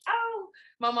be like, oh,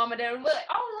 my mom and dad would be like,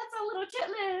 oh, that's a little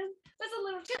chitlin. That's a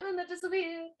little chitlin that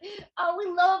disappeared. Oh, we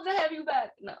love to have you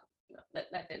back. No,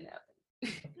 that didn't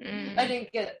happen. I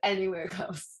didn't get anywhere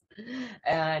close.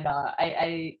 And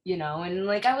I and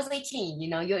like I was 18,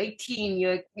 you're 18,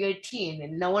 you're a teen,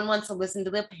 and no one wants to listen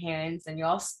to their parents, and you're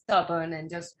all stubborn and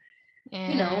just,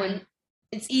 and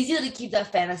it's easier to keep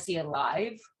that fantasy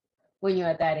alive when you're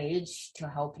at that age to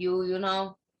help you,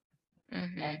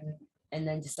 and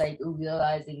then just like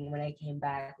realizing when I came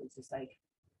back, it was just like,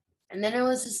 and then it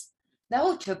was just, that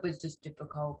whole trip was just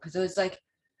difficult because it was like,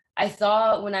 I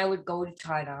thought when I would go to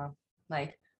China,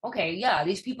 like, okay, yeah,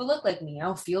 these people look like me,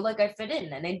 I'll feel like I fit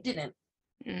in, and I didn't.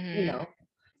 You know,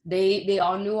 they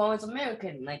all knew I was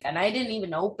American. Like, and I didn't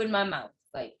even open my mouth.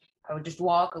 Like, I would just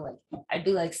walk, or like I'd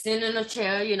be like sitting in a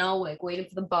chair, you know, like waiting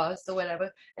for the bus or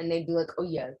whatever, and they'd be like, "Oh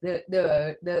yeah,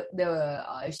 they're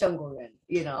Shungoran,"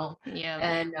 you know, Yeah.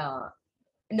 and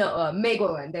no,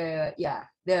 Megoran, they're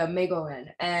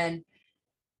Megoran, and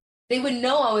they would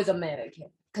know I was American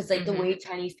because like the way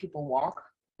Chinese people walk.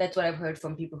 That's what I've heard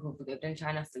from people who've lived in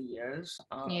China for years.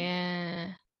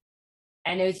 Yeah.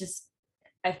 And it was just,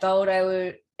 I felt I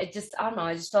would, it just, I don't know,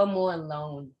 I just felt more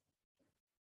alone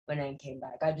when I came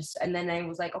back. And then I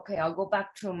was like, okay, I'll go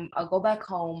back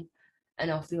home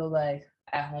and I'll feel like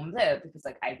at home there because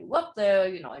like I grew up there,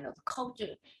 you know, I know the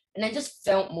culture. And I just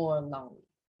felt more alone.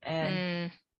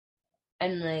 And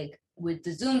like with the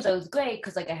Zooms, it was great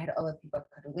because like I had other people I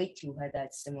could relate to who had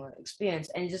that similar experience.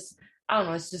 And just, I don't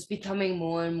know, it's just becoming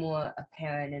more and more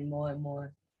apparent and more,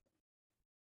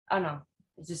 I don't know.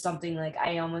 It's just something like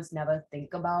I almost never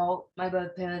think about my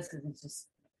birth parents because it's just,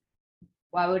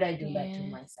 why would I do that to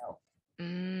myself? You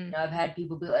know, I've had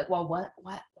people be like, well, why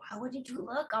would you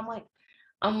look? I'm like,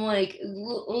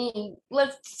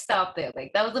 let's stop there.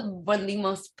 Like that was one of the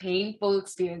most painful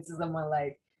experiences of my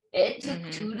life. It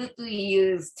took 2 to 3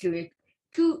 years 3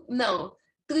 to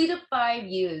 5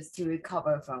 years to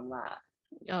recover from that.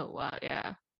 Oh wow,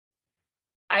 yeah.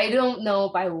 I don't know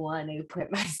if I want to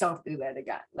put myself through that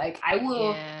again. Like I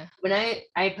will when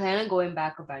I plan on going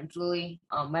back eventually.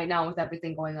 Right now with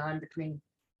everything going on between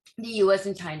the US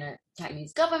and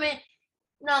Chinese government,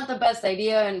 not the best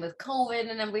idea, and with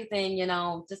COVID and everything, you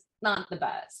know, just not the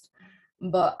best.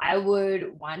 But I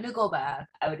would want to go back.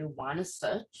 I would want to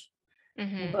search.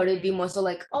 But it'd be more so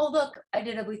like, oh look, I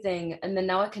did everything, and then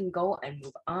now I can go and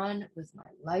move on with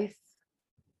my life.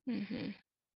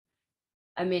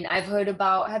 I mean, I've heard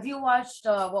about. Have you watched?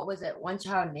 What was it? One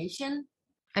Child Nation.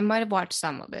 I might have watched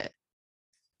some of it.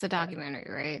 It's a documentary,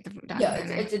 right? Yeah,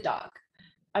 it's a doc.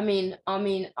 I mean,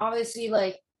 obviously,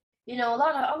 like, you know, a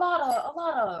lot of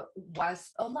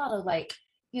like,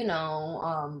 you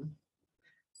know,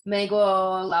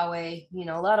 Mego Lawe, you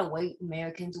know, a lot of white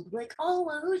Americans will be like, oh,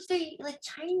 well, who's the like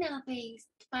China based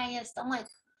biased? I'm like,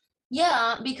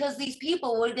 yeah, because these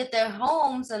people would get their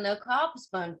homes and their crops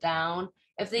burnt down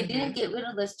if they didn't get rid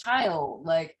of this child.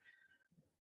 Like,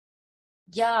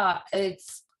 yeah,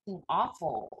 it's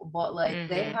awful, but like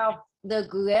they have the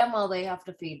grandma they have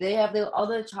to feed, they have their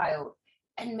other child,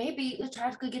 and maybe the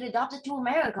child could get adopted to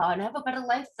America and have a better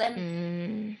life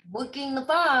than working the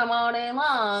farm all day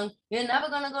long. You're never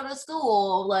gonna go to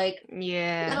school, like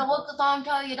you're gonna work the farm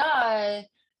till you die.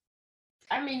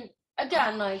 I mean,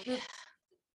 again, like I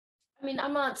mean,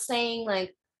 I'm not saying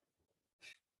like,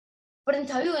 but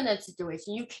until you're in that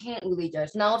situation, you can't really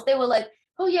judge. Now, if they were like,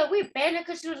 oh yeah, we banned her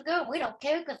because she was good, we don't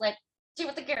care because like she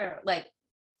was a girl, like.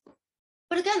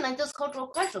 But again, like this cultural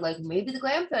pressure, like maybe the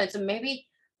grandparents and maybe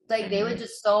like they were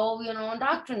just so, you know,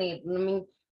 indoctrinated. I mean,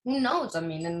 who knows? I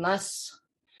mean, unless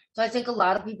so I think a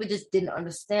lot of people just didn't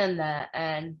understand that.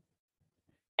 And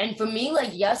for me,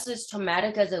 like, yes, as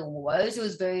traumatic as it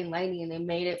was very enlightening, and they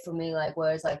made it for me like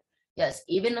where it's like, yes,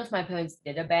 even if my parents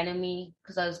did abandon me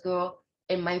because I was a girl,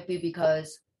 it might be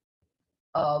because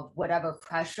of whatever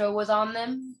pressure was on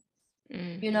them,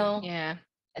 you know? Yeah.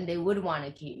 And they would want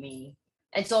to keep me.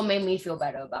 And so it made me feel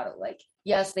better about it. Like,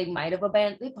 yes, they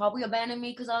probably abandoned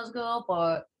me because I was a girl,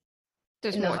 but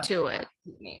there's more to it.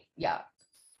 Yeah.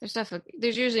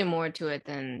 There's usually more to it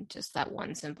than just that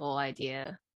one simple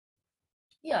idea.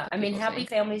 Yeah. I mean, happy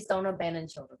families don't abandon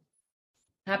children.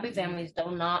 Happy families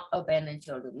do not abandon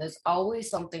children. There's always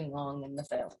something wrong in the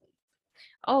family.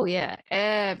 Oh, yeah.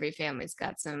 Every family's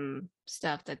got some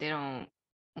stuff that they don't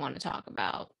want to talk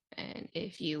about. And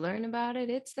if you learn about it,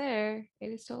 it's there. It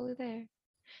is totally there.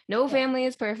 No family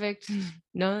is perfect.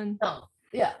 None. No.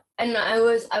 Yeah. And I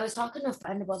was talking to a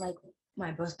friend about like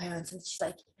my birth parents, and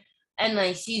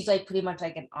she's like pretty much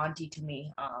like an auntie to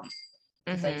me.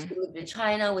 Like she lived in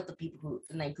China with the people who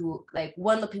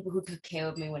one of the people who took care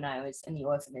of me when I was in the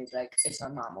orphanage, like it's my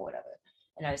mom or whatever.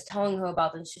 And I was telling her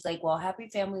about this. She's like, well, happy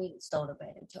families don't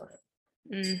abandon children.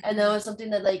 And that was something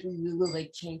that like really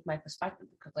like changed my perspective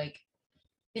because like,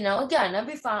 you know, again,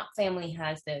 every family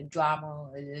has their drama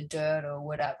or their dirt or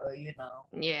whatever, you know.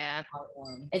 Yeah.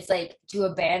 It's like to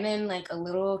abandon like a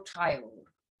little child,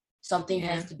 something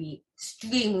has to be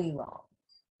extremely wrong.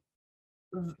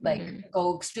 Like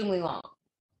go extremely long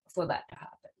for that to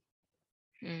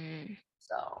happen.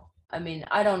 So, I mean,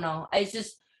 I don't know. It's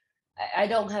just, I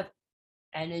don't have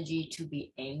energy to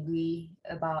be angry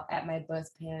at my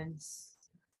birth parents.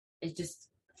 It's just,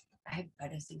 I have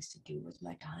better things to do with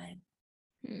my time.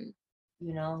 You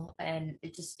know, and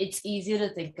it's easier to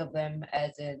think of them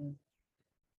as in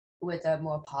with a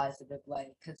more positive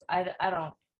light, because I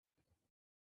don't.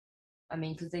 I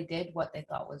mean, because they did what they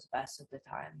thought was best at the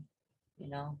time.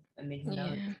 I mean, who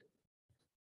knows? Yeah.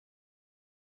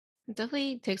 It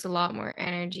definitely takes a lot more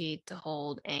energy to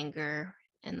hold anger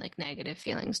and like negative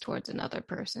feelings towards another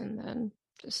person than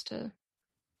just to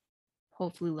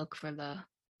hopefully look for the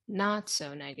not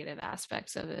so negative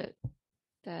aspects of it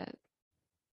that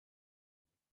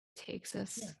takes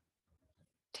us Yeah.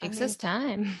 takes I mean, us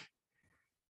time.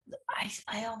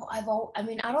 I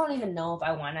mean, I don't even know if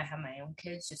I want to have my own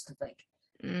kids, just because like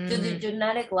to the Mm,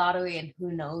 genetic lottery, and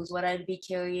who knows what I'd be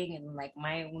carrying, and like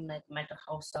my own like mental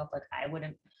health stuff. Like I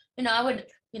wouldn't, I would,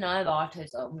 I have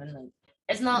autism, and like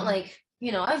it's not mm, like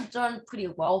I've done pretty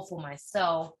well for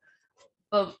myself,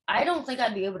 but I don't think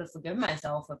I'd be able to forgive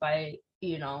myself if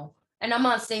and I'm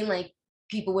not saying like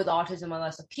people with autism are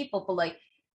lesser people, but like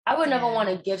I would never yeah. want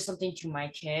to give something to my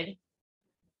kid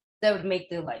that would make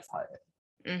their life harder.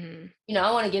 Mm-hmm.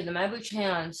 I want to give them every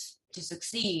chance to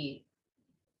succeed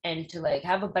and to like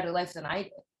have a better life than I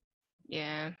did.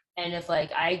 Yeah. And if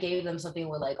like I gave them something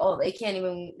where like, oh, they can't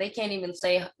even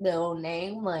say their own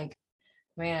name, like,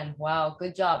 man, wow,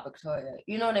 good job, Victoria.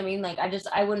 You know what I mean? Like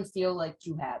I wouldn't feel like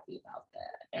too happy about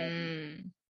that.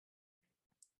 And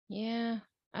Yeah.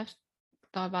 I've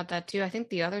thought about that too. I think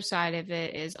the other side of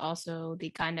it is also the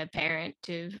kind of parent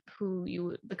the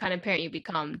kind of parent you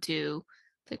become to.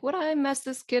 It's like, would I mess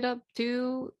this kid up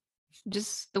too?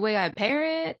 Just the way I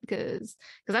parent, because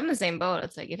I'm in the same boat.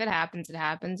 It's like if it happens, it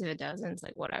happens. If it doesn't, it's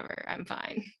like whatever. I'm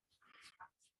fine.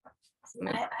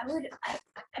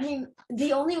 I mean,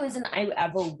 the only reason I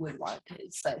ever would want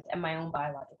kids, like, and my own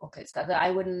biological kids, because I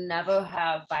would never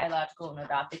have biological and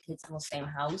adopted kids in the same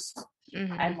house.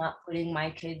 I'm not putting my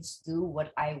kids through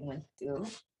what I went through.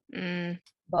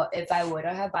 But if I were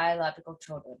to have biological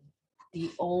children,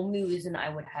 the only reason I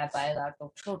would have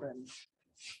biological children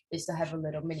is to have a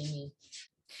little mini me.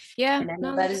 Yeah, And I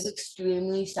know that is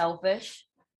extremely selfish.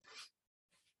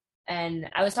 And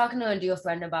I was talking to a dear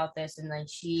friend about this, and like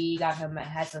she has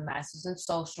a master's in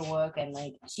social work, and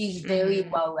like she's very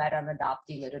well read on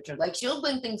adoptee literature. Like she'll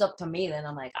bring things up to me, then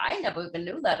I'm like, I never even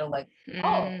knew that, or like,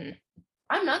 oh,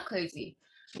 I'm not crazy.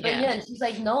 But yeah, and she's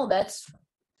like, no,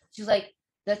 she's like,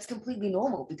 that's completely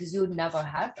normal because you would never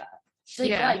have that. She's like,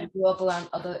 yeah, you grew up around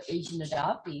other Asian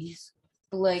adoptees,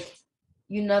 but like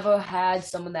you never had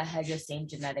someone that had your same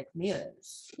genetic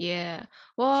mirrors. Yeah.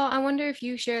 Well, I wonder if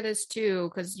you share this too,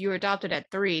 because you were adopted at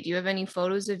 3. Do you have any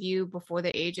photos of you before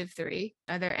the age of 3?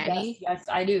 Are there any? Yes,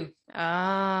 I do.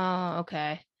 Oh,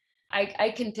 okay.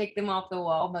 I can take them off the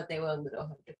wall, but they were a little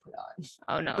hard to put on.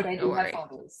 Oh no, but I do have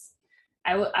photos.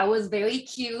 I was very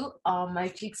cute. My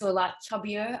cheeks were a lot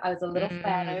chubbier. I was a little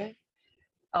fatter.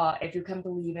 If you can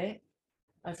believe it,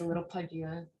 I was a little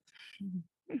pudgier.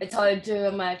 It's hard to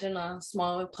imagine a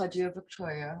smaller, pudgier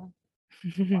Victoria.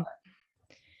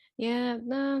 Yeah,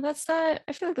 no, that's not.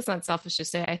 I feel like that's not selfish to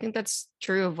say. I think that's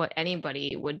true of what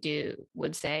anybody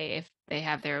would say if they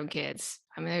have their own kids.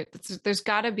 I mean, there's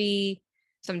got to be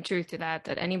some truth to that.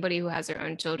 That anybody who has their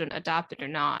own children, adopted or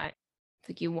not, it's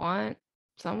like you want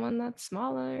someone that's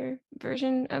smaller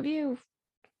version of you,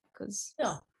 because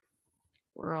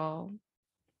we're all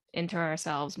into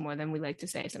ourselves more than we like to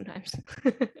say sometimes.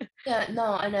 Yeah,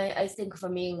 no, and I think for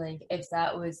me, like, if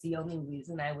that was the only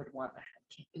reason I would want to have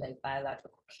like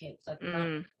biological kids, like,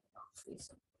 not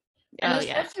and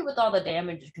especially with all the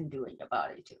damage it can do in your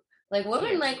body too. Like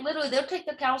women, like literally, they'll take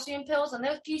the calcium pills and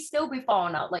their teeth still be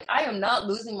falling out. Like I am not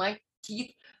losing my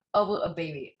teeth over a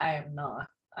baby. I am not.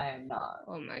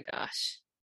 Oh my gosh.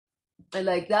 And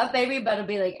like that baby better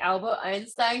be like Albert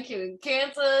Einstein curing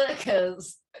cancer,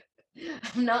 because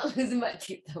I'm not losing my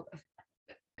teeth over.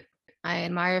 I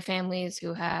admire families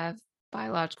who have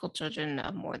biological children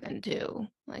of more than 2.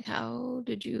 Like, how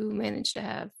did you manage to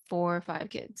have 4 or 5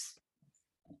 kids?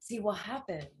 See, what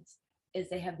happens is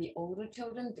they have the older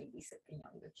children babysit the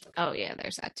younger children. Oh yeah,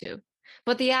 there's that too.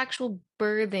 But the actual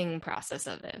birthing process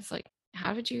of it, it's like,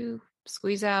 how did you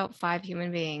squeeze out 5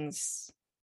 human beings?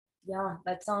 Yeah,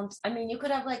 that sounds. I mean, you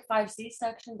could have like 5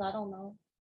 C-sections. I don't know.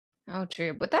 Oh,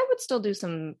 true. But that would still do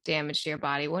some damage to your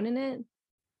body, wouldn't it?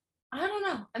 I don't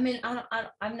know. I mean,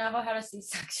 I've never had a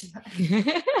C-section.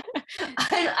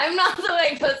 I'm not the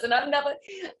right person. I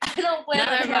don't plan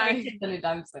on having kids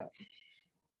anytime soon.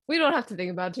 We don't have to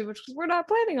think about it too much because we're not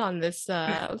planning on this.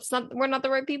 We're not the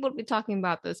right people to be talking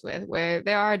about this with. Where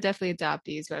there are definitely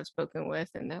adoptees who I've spoken with,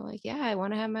 and they're like, "Yeah, I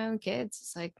want to have my own kids."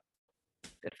 It's like,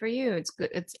 good for you. It's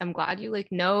good. I'm glad you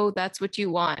like know that's what you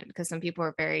want, because some people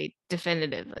are very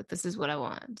definitive. Like, this is what I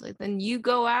want. Like, then you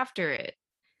go after it.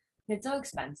 It's so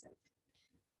expensive.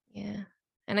 Yeah.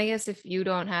 And I guess if you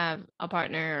don't have a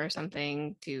partner or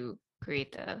something to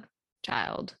create the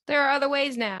child, there are other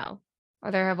ways now. Or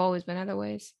there have always been other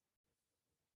ways.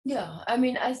 Yeah, I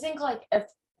mean, I think like if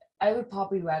I would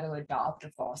probably rather adopt a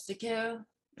foster care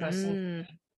personally.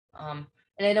 Mm.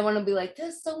 And I don't want to be like,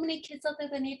 there's so many kids out there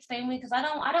that need family because I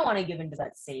don't want to give into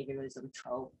that saviorism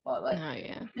trope, but like, Oh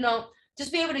yeah.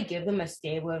 just be able to give them a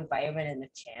stable environment and a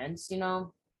chance,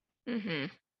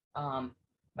 Mm-hmm.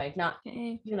 Like not,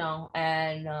 Okay.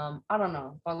 and I don't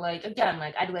know, but like again,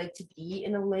 like I'd like to be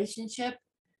in a relationship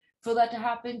for that to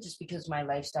happen, just because my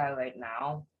lifestyle right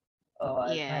now.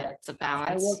 Yeah, it's a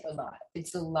I work balance. a lot.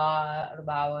 It's a lot of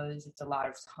hours. It's a lot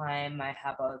of time. I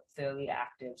have a fairly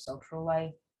active social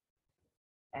life,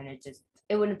 and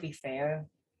it wouldn't be fair.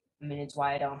 I mean, it's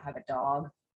why I don't have a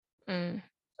dog. Mm.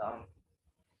 So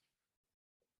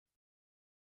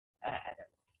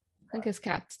I guess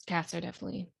cats are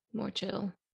definitely more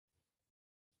chill.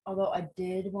 although I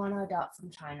did want to adopt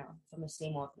from China, from the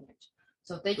same orphanage.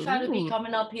 So if they try to be Ooh.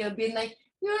 coming up here being like,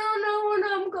 you don't know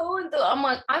what I'm going through, I'm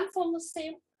like, I'm from the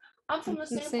The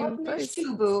same same orphanage place.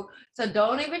 too, boo. So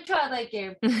don't even try that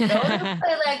game. Don't even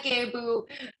play that game, boo.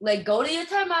 Like, go to your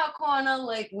timeout corner.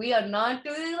 Like, we are not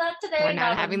doing that today. We're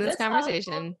not having this household.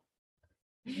 conversation.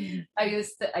 I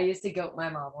used to go with my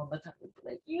mom all the time and be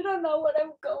like, you don't know what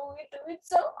I'm going through. It's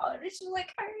so hard. And she's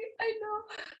like, I know.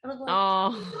 And I'm like, I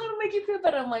want to make you feel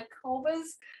better. I'm like,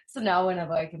 Culver's. So now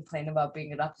whenever I complain about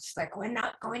being adopted, she's like, we're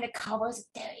not going to Culver's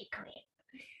Dairy Queen.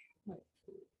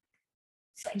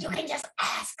 She's like, you can just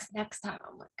ask next time.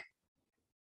 I'm like,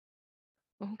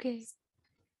 Okay.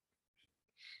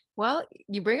 Well,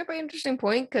 you bring up an interesting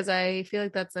point because I feel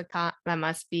like that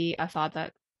must be a thought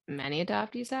that many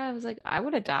adoptees have. It's like I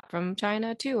would adopt from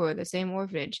China too, or the same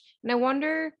orphanage. And I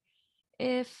wonder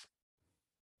if,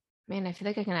 man, I feel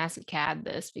like I can ask a CAD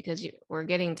this because we're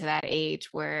getting to that age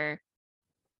where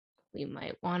we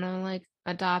might want to like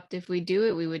adopt. If we do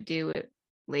it, we would do it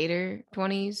later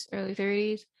 20s, early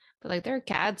 30s. But like there are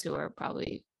CADs who are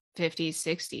probably 50s,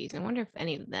 60s. I wonder if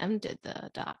any of them did the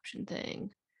adoption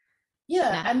thing.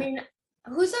 yeah, Nah. I mean,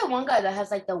 who's that one guy that has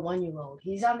like the 1-year-old?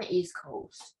 He's on the East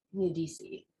Coast near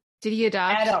DC. Did he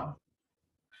adopt? Adam.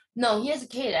 No, he has a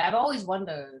kid. I've always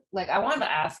wondered. Like, I wanted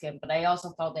to ask him, but I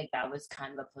also felt like that was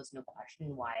kind of a personal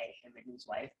question why him and his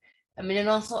wife. I mean, and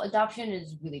also adoption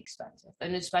is really expensive,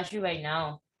 and especially right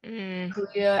now,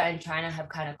 Korea and China have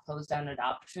kind of closed down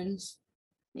adoptions.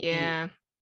 Yeah.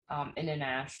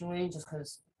 Internationally, just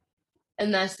because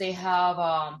unless they have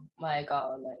a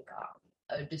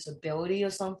disability or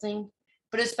something.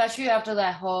 But especially after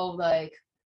that whole like,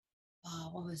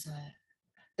 what was that?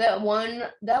 That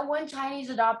one Chinese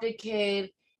adopted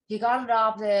kid, he got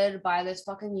adopted by this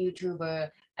fucking YouTuber,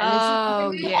 and then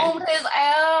she fucking rehomed his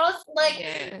ass,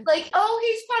 like, oh,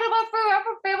 he's part of our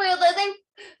forever family. And then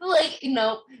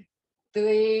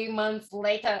they, 3 months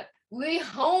later,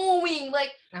 rehoming,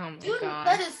 like, oh dude,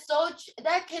 God.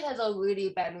 that kid has already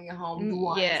been rehomed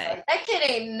once. Yeah.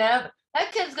 Like,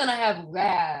 that kid's gonna have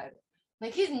rad.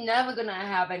 Like, he's never gonna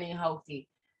have any healthy.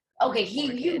 Okay,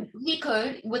 he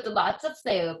could with lots of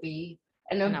therapy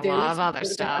and a very lot of other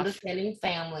stuff, understanding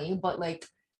family, but like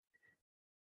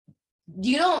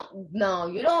you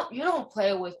don't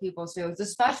play with people's feelings,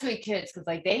 especially kids, because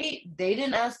like they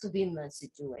didn't ask to be in that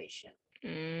situation.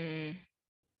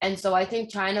 And so I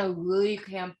think China really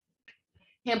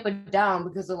hamper down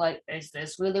because they're like, is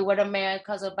this really what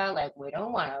America's about? Like, we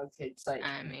don't want our kids like.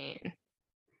 I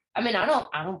mean, I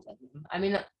don't blame them. I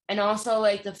mean, and also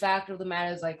like the fact of the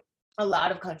matter is like a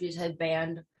lot of countries have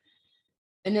banned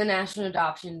international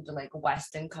adoption to like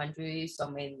Western countries, so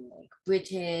mainly like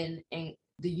Britain and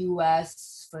the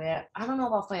US, France. I don't know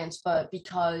about France, but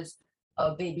because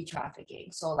of baby trafficking.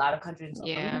 So a lot of countries in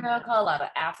South America, a lot of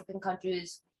African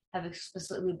countries have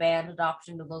explicitly banned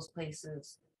adoption to those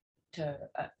places, to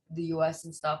the US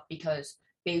and stuff, because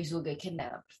babies will get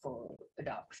kidnapped for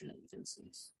adoption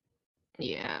agencies.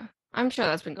 Yeah, I'm sure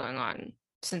that's been going on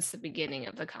since the beginning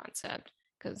of the concept,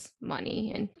 because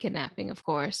money and kidnapping, of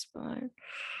course. But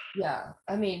yeah,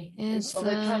 I mean, so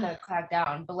they're trying to crack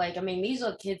down. But like, I mean, these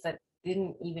are kids that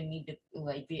didn't even need to,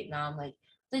 like, Vietnam, like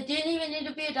they didn't even need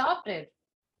to be adopted.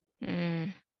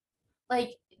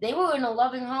 Like, they were in a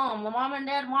loving home. The mom and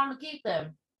dad wanted to keep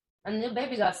them, and the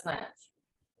baby got snatched.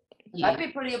 I'd be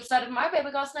pretty upset if my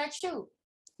baby got snatched too.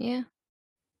 Yeah.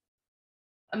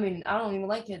 I mean, I don't even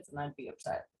like kids, and I'd be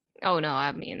upset. Oh no,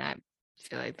 I mean, I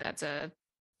feel like that's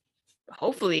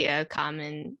hopefully a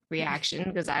common reaction,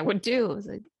 because I would too. It's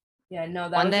like, yeah, no,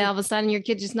 one day all of a sudden your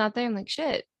kid just not there. I'm like,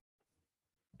 shit.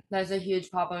 That's a huge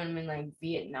problem in like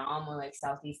Vietnam or like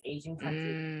Southeast Asian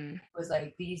countries. Mm. Was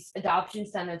like these adoption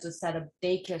centers would set up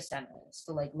daycare centers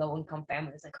for like low income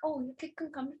families. Like, oh, your kid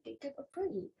can come to daycare for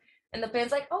free. And the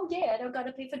parents like, oh yeah, I don't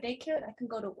gotta pay for daycare. I can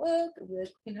go to work. We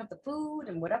can have the food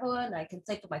and whatever, and I can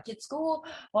save for my kid's school.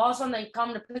 Well, all of a sudden they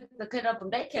come to pick the kid up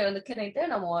from daycare, and the kid ain't there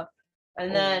no more.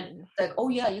 And then it's like, oh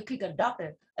yeah, your kid got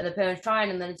adopted, and the parents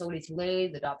trying, and then it's already too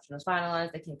late. The adoption was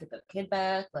finalized. They can't get the kid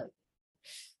back. Like,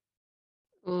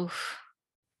 Oof.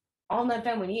 all that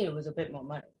family needed was a bit more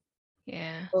money.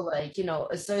 Yeah. Or like, you know,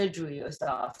 a surgery or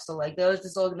stuff. So like there was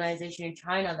this organization in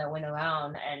China that went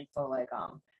around and for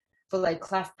like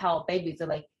cleft palate babies, they're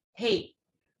like, hey,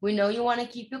 we know you want to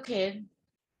keep your kid.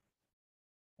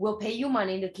 We'll pay you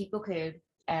money to keep your kid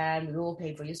and we will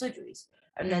pay for your surgeries.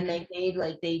 And then they paid,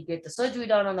 like they get the surgery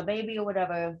done on the baby or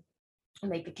whatever,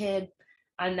 and make the kid.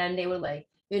 And then they would like,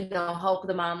 you know, help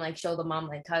the mom, like show the mom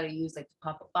like how to use like the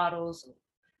pop-up bottles.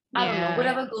 I don't know,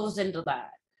 whatever goes into that.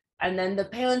 And then the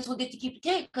parents will get to keep the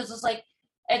kid because it's like,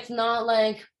 it's not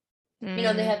like, you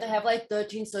know, they have to have like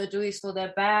 13 surgeries for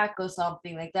their back or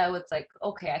something like that. It's like,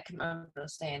 okay, I can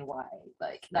understand why.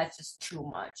 Like, that's just too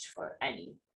much for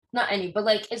not any, but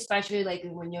like, especially like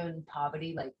when you're in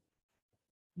poverty, like,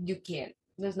 you can't,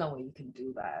 there's no way you can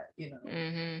do that, you know? I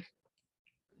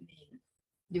mean,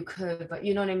 you could, but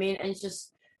you know what I mean? And it's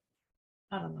just,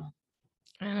 I don't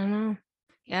know.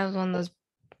 Yeah, I was one of those,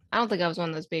 I don't think I was one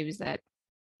of those babies that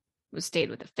stayed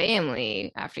with the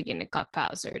family after getting a cleft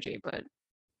palate surgery, but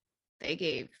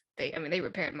they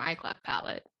repaired my cleft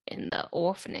palate in the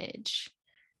orphanage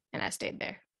and I stayed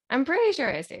there. I'm pretty sure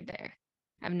I stayed there.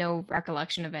 I have no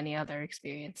recollection of any other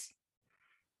experience.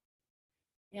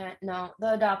 Yeah, no,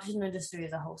 the adoption industry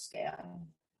is a whole scam.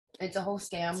 It's a whole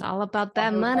scam. It's all about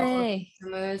that money.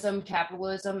 Consumerism,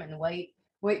 capitalism, and white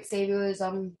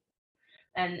saviorism.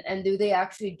 And do they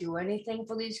actually do anything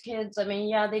for these kids? I mean,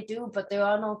 yeah, they do, but there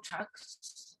are no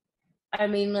checks. I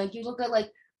mean, like you look at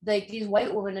like these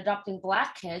white women adopting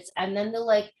black kids, and then they're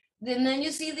like, then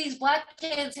you see these black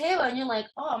kids' hair, and you're like,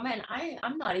 oh man,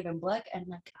 I'm not even black, and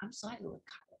like I'm sorry, like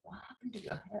what happened to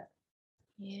your hair?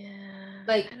 Yeah,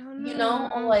 like you know,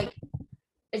 or like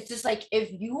it's just like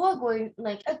if you are going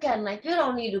like again, like you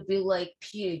don't need to be like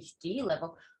PhD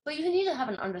level, but you need to have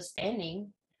an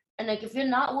understanding. And like if you're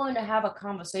not willing to have a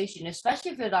conversation, especially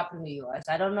if you're adopting the US,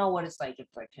 I don't know what it's like in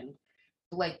Britain.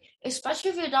 Like, especially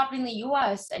if you're adopting the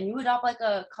US and you adopt like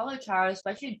a colored child,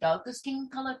 especially darker skin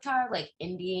colored child, like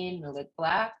Indian or like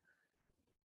black,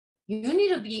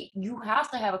 you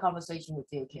have to have a conversation with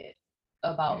your kid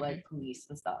about like police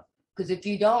and stuff. Because if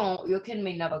you don't, your kid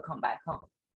may never come back home.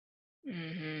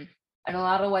 And a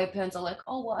lot of white parents are like,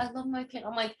 oh, well, I love my kid.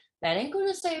 I'm like, that ain't going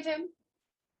to save him.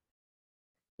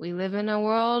 We live in a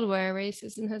world where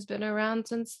racism has been around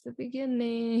since the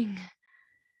beginning.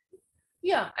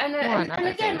 Yeah, and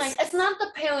again, like it's not the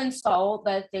parents' fault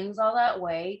that things are that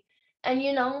way, and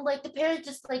you know, like the parents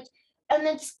just like, and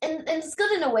it's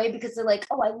good in a way because they're like,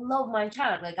 oh, I love my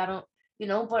child, like I don't, you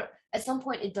know, but at some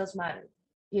point it does matter,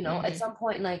 you know, at some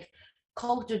point like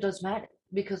culture does matter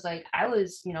because like I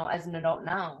was, you know, as an adult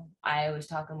now, I was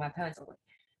talking to my parents, I was like,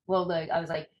 well, like I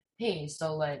was like, hey,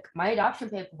 so like my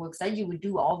adoption paperwork said you would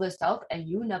do all this stuff and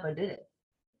you never did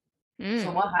it,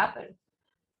 so what happened?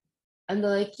 And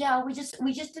they're like, yeah, we just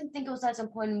didn't think it was that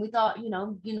important. We thought, you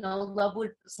know, love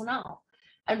would so now.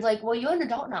 And like, well, you're an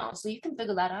adult now, so you can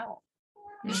figure that out.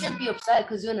 You shouldn't be upset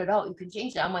because you're an adult. You can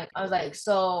change that. I was like,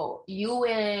 so you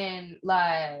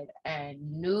lied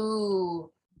and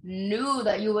knew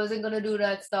that you wasn't gonna do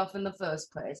that stuff in the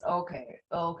first place. Okay.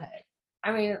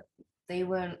 I mean, they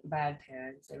weren't bad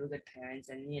parents. They were good parents,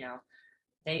 and you know,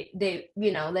 they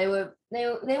you know they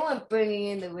weren't bringing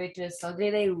in the riches, so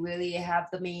they really have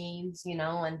the means, you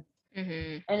know,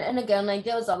 and again, like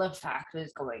there was other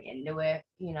factors going into it,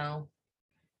 you know,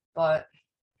 but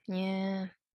yeah,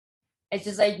 it's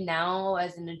just like now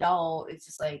as an adult, it's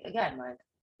just like again, like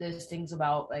there's things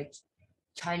about like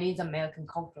Chinese American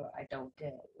culture I don't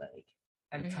get, like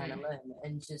I'm trying to learn,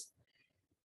 and just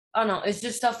I don't know, it's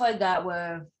just stuff like that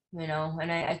where you know, and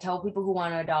I tell people who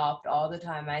want to adopt all the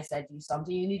time, I said,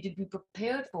 something you need to be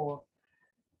prepared for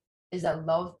is that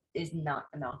love is not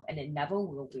enough and it never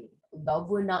will be. Love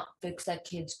will not fix that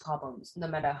kid's problems. No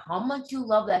matter how much you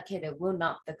love that kid, it will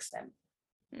not fix them.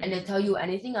 And to tell you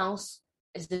anything else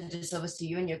is a disservice to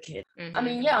you and your kid. I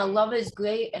mean, yeah, love is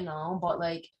great and all, but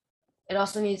like it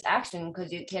also needs action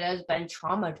because your kid has been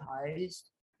traumatized.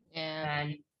 Yeah.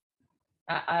 And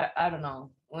I don't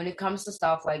know. When it comes to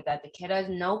stuff like that, the kid has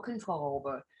no control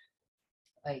over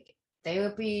like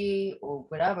therapy or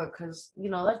whatever, because you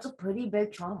know that's a pretty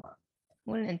big trauma.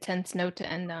 What an intense note to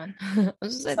end on. I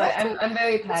was just like, So I'm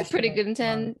very passionate. that's a pretty good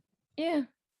intent. Yeah.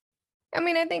 I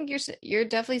mean, I think you're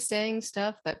definitely saying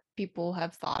stuff that people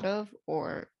have thought of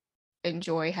or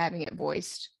enjoy having it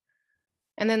voiced.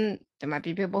 And then there might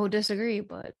be people who disagree,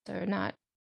 but they're not.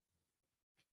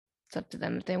 It's up to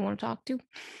them if they want to talk to.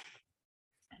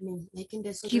 I mean, they can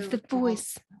disagree. Give the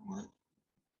voice.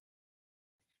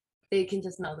 They can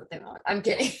just know that they want. I'm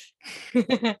kidding.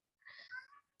 It's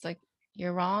like,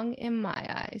 you're wrong in my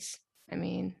eyes. I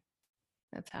mean,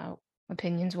 that's how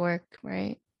opinions work,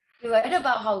 right? You're right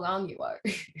about how wrong you are.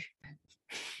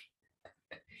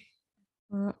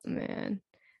 Oh, man.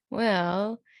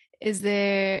 Well, is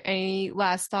there any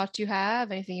last thoughts you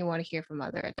have? Anything you want to hear from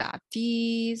other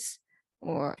adoptees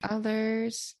or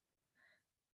others?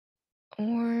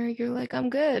 Or you're like, I'm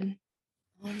good.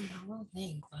 I don't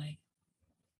think like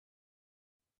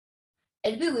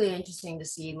it'd be really interesting to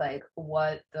see like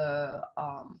what the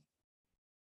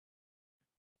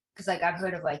because like I've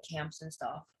heard of like camps and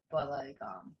stuff, but like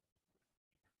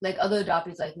other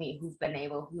adoptees like me who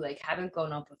like haven't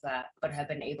grown up with that but have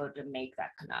been able to make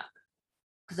that connect,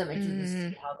 because I'm interested to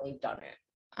see how they've done it.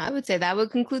 I would say that would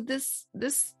conclude this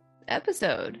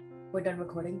episode. We're done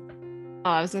recording. Oh,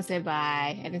 I was gonna say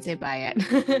bye. I didn't say bye yet.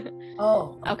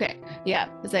 Oh, okay. Yeah.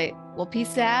 It's like, well,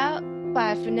 peace out.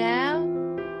 Bye for now.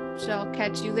 Shall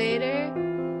catch you later.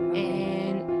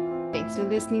 And thanks for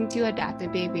listening to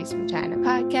Adopted Babies from China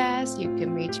podcast. You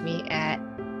can reach me at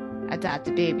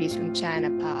Adopted Babies from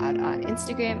China pod on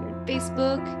Instagram and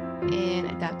Facebook, and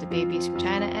Adopted Babies from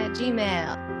China at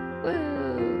Gmail.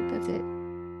 Woo! That's it.